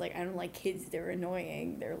 I was just like, I don't like kids, they're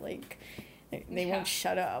annoying, they're, like, they won't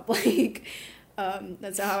shut up. Like,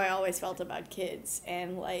 that's how I always felt about kids.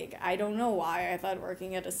 And, like, I don't know why I thought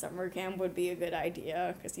working at a summer camp would be a good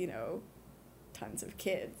idea, because, you know, tons of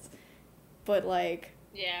kids. But, like,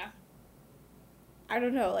 yeah, I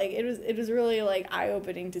don't know, like, it was really, like,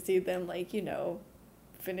 eye-opening to see them, like, you know,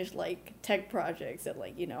 finish, like, tech projects that,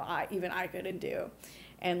 like, you know, I couldn't do.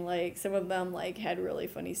 And, like, some of them, like, had really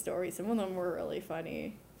funny stories. Some of them were really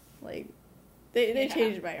funny. Like, they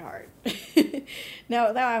changed my heart. now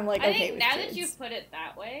I'm, like, okay with kids. I think now that you put it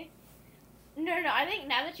that way... No, I think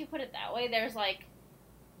now that you put it that way, there's, like...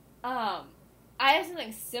 I have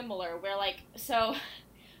something similar where, like, so...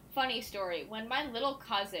 Funny story. When my little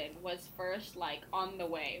cousin was first, like, on the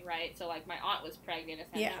way, right? So, like, my aunt was pregnant,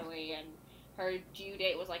 essentially, and her due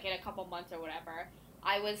date was, like, in a couple months or whatever.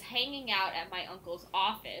 I was hanging out at my uncle's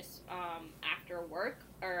office, after work,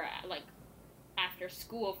 or, like, after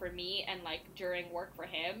school for me, and, like, during work for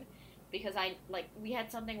him, because we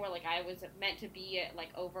had something where, like, I was meant to be, like,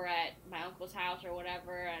 over at my uncle's house or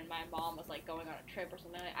whatever, and my mom was, like, going on a trip or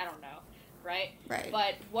something, I don't know. Right?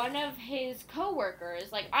 But one of his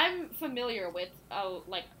coworkers, like, I'm familiar with,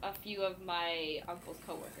 like, a few of my uncle's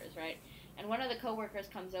coworkers, right? And one of the coworkers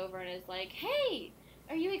comes over and is like, hey,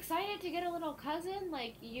 are you excited to get a little cousin?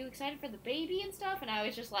 Like, you excited for the baby and stuff? And I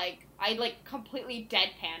was just like, I, like, completely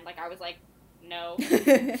deadpan. Like, I was like, no.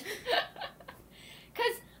 Because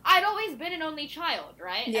I'd always been an only child,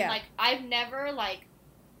 right? Yeah. And, like, I've never, like,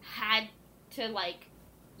 had to, like,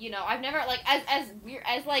 you know, I've never, like, as weird,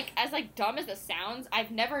 as dumb as this sounds,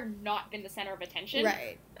 I've never not been the center of attention.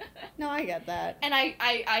 Right. No, I get that. And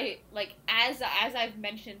I like, as I've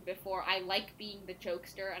mentioned before, I like being the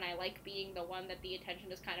jokester, and I like being the one that the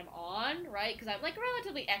attention is kind of on, right? Because I'm, like,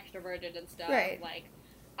 relatively extroverted and stuff. Right. Like,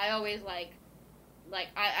 I always, like,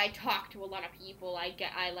 I talk to a lot of people. I,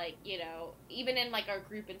 like, you know, even in, like, our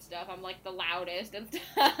group and stuff, I'm, like, the loudest and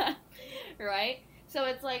stuff, right? So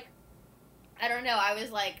it's, like, I don't know, I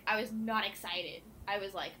was not excited. I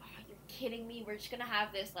was like, oh, you're kidding me? We're just gonna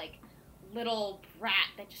have this, like, little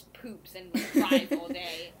brat that just poops and cries all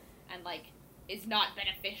day and, like, is not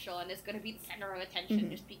beneficial and is gonna be the center of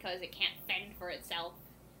attention just because it can't fend for itself.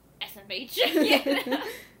 SMH. You know?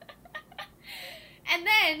 And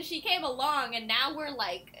then she came along, and now we're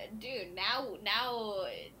like, dude, now,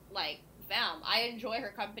 like, fam, I enjoy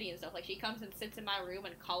her company and stuff. Like, she comes and sits in my room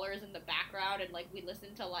and colors in the background, and, like, we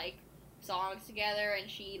listen to, like, songs together,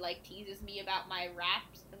 and she, like, teases me about my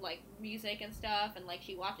raps and, like, music and stuff, and, like,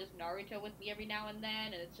 she watches Naruto with me every now and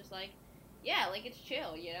then, and it's just like, yeah, like, it's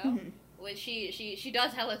chill, you know? When she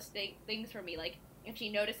does hella things for me. Like, if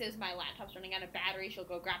she notices my laptop's running out of battery, she'll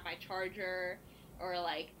go grab my charger, or,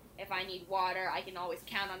 like, if I need water, I can always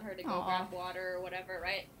count on her to go grab water or whatever,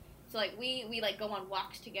 right? So, like, we, like, go on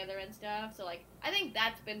walks together and stuff. So, like, I think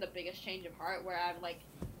that's been the biggest change of heart, where I'm, like,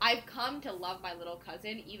 I've come to love my little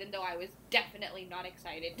cousin, even though I was definitely not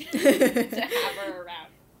excited to have her around.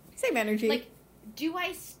 Same energy. Like, do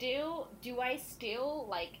I still,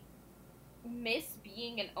 like, miss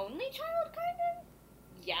being an only child, kind of?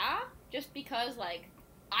 Yeah, just because, like,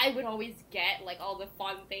 I would always get, like, all the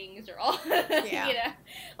fun things, or all, Yeah. you know?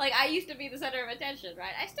 Like, I used to be the center of attention,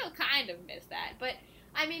 right? I still kind of miss that, but,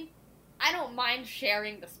 I mean, I don't mind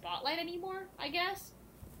sharing the spotlight anymore, I guess,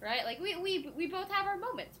 right? Like, we both have our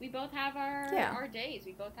moments. We both have our days.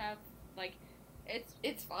 We both have, like,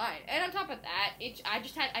 it's fine. And on top of that,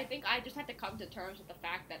 I think I just had to come to terms with the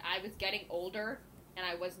fact that I was getting older, and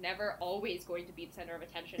I was never always going to be the center of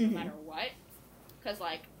attention, no matter what. Because,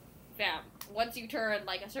 like, fam, once you turn,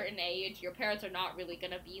 like, a certain age, your parents are not really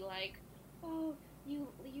gonna be like, oh, you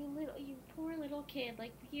poor little kid,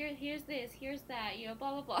 like, here's this, here's that, you know,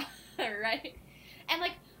 blah, blah, blah, right? And,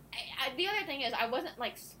 like, the other thing is, I wasn't,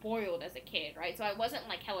 like, spoiled as a kid, right? So I wasn't,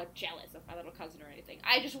 like, hella jealous of my little cousin or anything.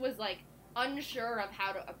 I just was, like, unsure of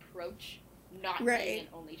how to approach not being an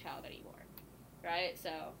only child anymore, right?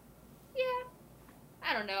 So, yeah.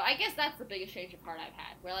 I don't know. I guess that's the biggest change of heart I've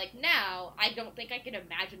had. Where, like, now, I don't think I can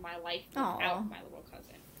imagine my life without my little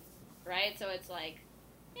cousin. Right? So it's like,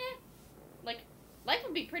 like, life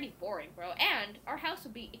would be pretty boring, bro. And our house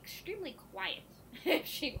would be extremely quiet if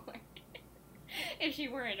she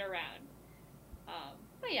weren't around.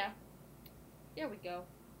 But yeah. There we go.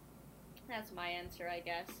 That's my answer, I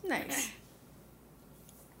guess. Nice.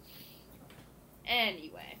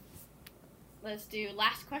 Anyway. Let's do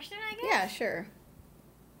last question, I guess? Yeah, sure.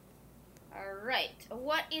 Alright,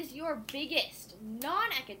 what is your biggest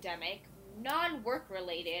non-academic,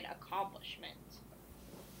 non-work-related accomplishment?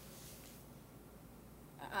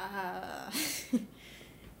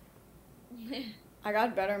 I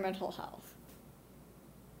got better mental health.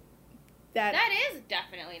 That is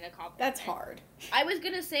definitely an accomplishment. That's hard. I was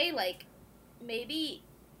gonna say, like, maybe,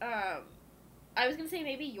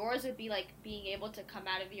 maybe yours would be, like, being able to come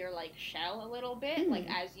out of your, like, shell a little bit, like,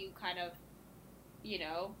 as you kind of, you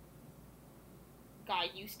know,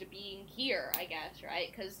 got used to being here, I guess, right?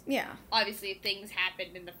 Because obviously things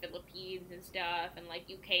happened in the Philippines and stuff, and, like,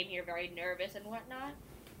 you came here very nervous and whatnot,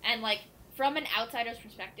 and, like, from an outsider's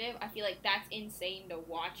perspective, I feel like that's insane to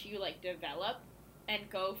watch you, like, develop and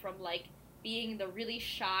go from, like, being the really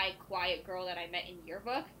shy, quiet girl that I met in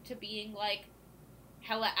yearbook to being, like,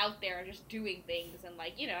 hella out there and just doing things and,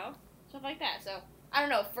 like, you know, stuff like that. So, I don't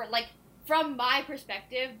know, from my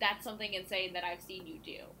perspective, that's something insane that I've seen you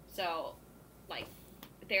do. So, like,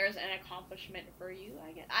 there's an accomplishment for you,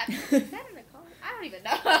 I guess. Is that an accomplishment? I don't even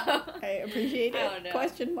know. I appreciate it. I don't know.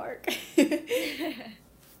 Question mark.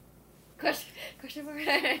 Question mark.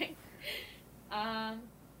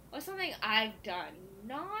 What's something I've done?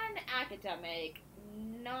 Non-academic,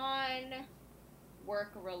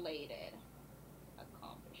 non-work related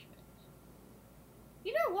accomplishment.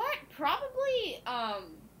 You know what? Probably,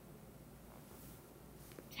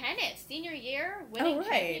 tennis. Senior year, winning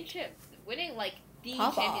championship. Winning, like, the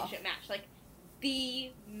championship match. Like,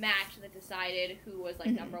 the match that decided who was,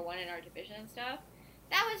 like, number one in our division and stuff.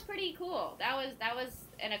 that was pretty cool. That was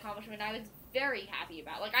an accomplishment I was very happy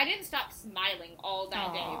about. Like, I didn't stop smiling all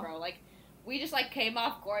that day, bro. Like, we just, like, came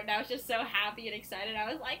off court, and I was just so happy and excited.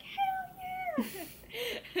 I was like, hell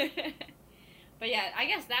yeah! But yeah, I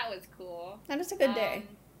guess that was cool. That was a good day.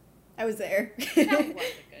 I was there. That was a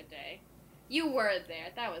good day. You were there.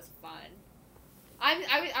 That was fun.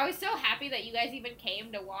 I was so happy that you guys even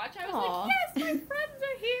came to watch. I was like, yes, my friends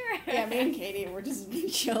are here. Yeah, me and Katie were just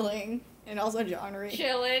chilling. And also John Reed.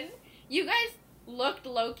 Chilling. You guys looked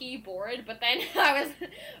low-key bored, but then I was...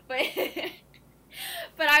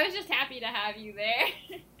 But I was just happy to have you there.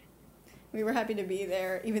 We were happy to be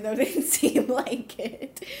there, even though it didn't seem like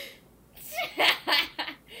it.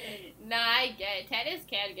 Nah, I get it. Tennis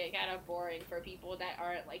can get kind of boring for people that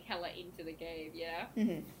aren't, like, hella into the game, yeah?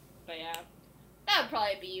 Mm-hmm. But yeah. That would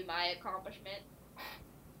probably be my accomplishment.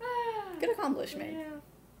 Good accomplishment. Yeah.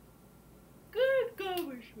 Good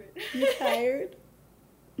accomplishment. You tired?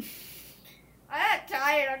 I'm not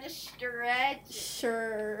tired, I'm just stretching.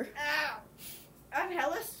 Sure. Ow. I'm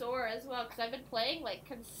hella sore as well, because I've been playing, like,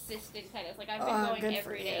 consistent tennis. Like, I've been going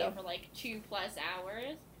every day for, like, 2+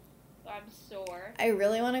 hours. So I'm sore. I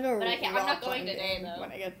really want to go But I'm not going today, climbing though.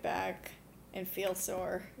 when I get back and feel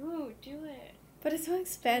sore. Ooh, do it. But it's so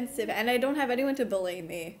expensive, and I don't have anyone to belay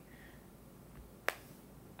me.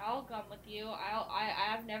 I'll come with you.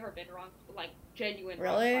 I've never been wrong, like, genuine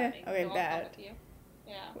Really? rock climbing, Okay, so I'll bet. come with you.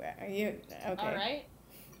 Yeah. Where are you? Okay. Alright.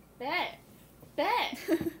 Bet.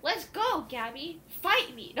 Let's go, Gabby.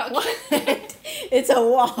 Fight me. No, What? It's a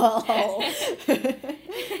wall.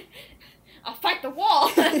 I'll fight the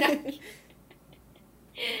wall.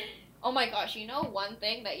 Oh my gosh, you know one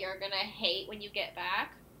thing that you're gonna hate when you get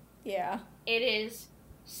back? Yeah. It is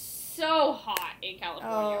so hot in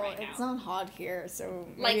California right now. It's not hot here, so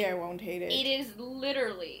maybe I won't hate it. It is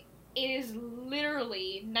literally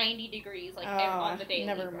 90 degrees on the daily.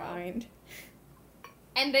 Never mind.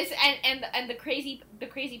 And this and the crazy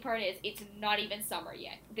part is it's not even summer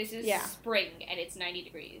yet. This is spring and it's 90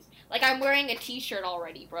 degrees. Like, I'm wearing a t-shirt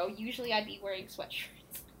already, bro. Usually I'd be wearing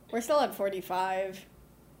sweatshirts. We're still at 45.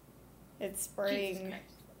 It's spring.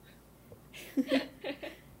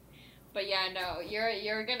 But yeah, no,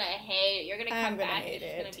 you're gonna hate it. You're gonna come back and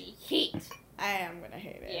it's gonna be heat. I am gonna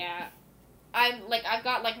hate it. Yeah. I've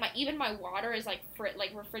got like my water is like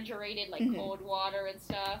refrigerated, like cold water and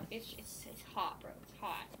stuff. It's hot, bro. It's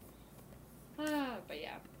hot. But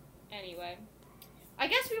yeah. Anyway, I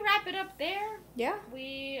guess we wrap it up there. Yeah.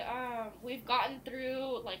 We've gotten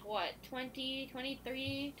through like what 20,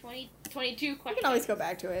 23, 20, 22 questions. We can always go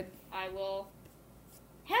back to it. I will.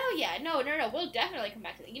 Hell yeah! No. We'll definitely come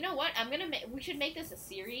back to it. You know what? We should make this a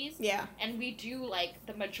series. Yeah. And we do like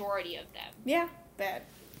the majority of them. Yeah. Bet.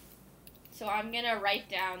 So I'm gonna write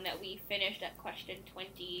down that we finished at question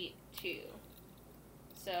 22.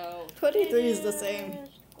 So 23 is the same. 22.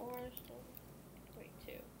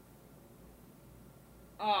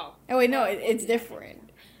 Oh. Oh wait, no, it's different.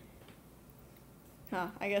 Huh?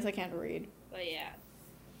 I guess I can't read. But yeah.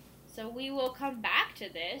 So we will come back to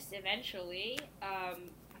this eventually.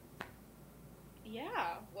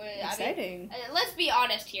 Yeah. Exciting. I mean, let's be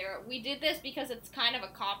honest here. We did this because it's kind of a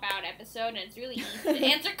cop-out episode, and it's really easy to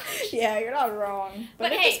answer questions. Yeah, you're not wrong.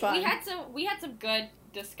 But it hey, was fun. we had some good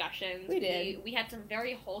discussions. We did. We had some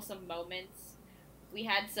very wholesome moments. We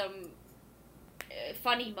had some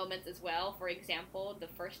funny moments as well. For example, the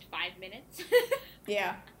first 5 minutes.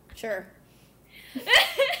 Yeah. Sure.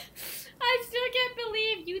 I still can't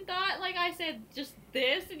believe you thought, like, I said just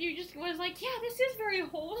this, and you just was like, yeah, this is very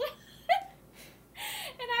wholesome.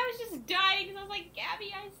 And I was just dying, because I was like,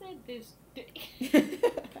 Gabby, I said this thing.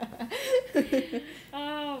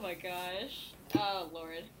 Oh, my gosh. Oh,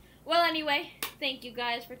 Lord. Well, anyway, thank you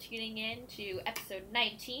guys for tuning in to episode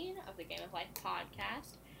 19 of the Game of Life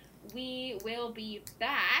podcast. We will be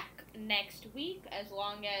back next week, as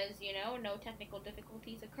long as, no technical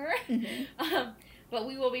difficulties occur. Mm-hmm. But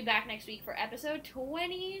we will be back next week for episode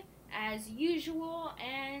 20, as usual,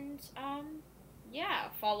 and, yeah,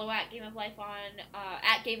 follow at Game of Life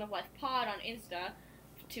at Game of Life Pod on Insta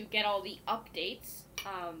to get all the updates,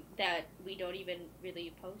 that we don't even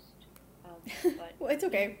really post, but Well, it's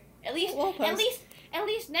okay. At least, We'll post. at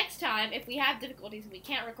least next time, if we have difficulties and we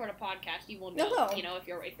can't record a podcast, you will know. You'll know. If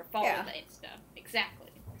you're following the Insta.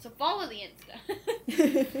 Exactly. So follow the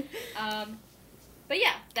Insta. But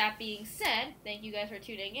yeah, that being said, thank you guys for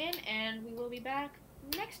tuning in, and we will be back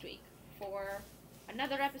next week for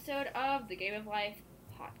another episode of the Game of Life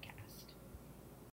podcast.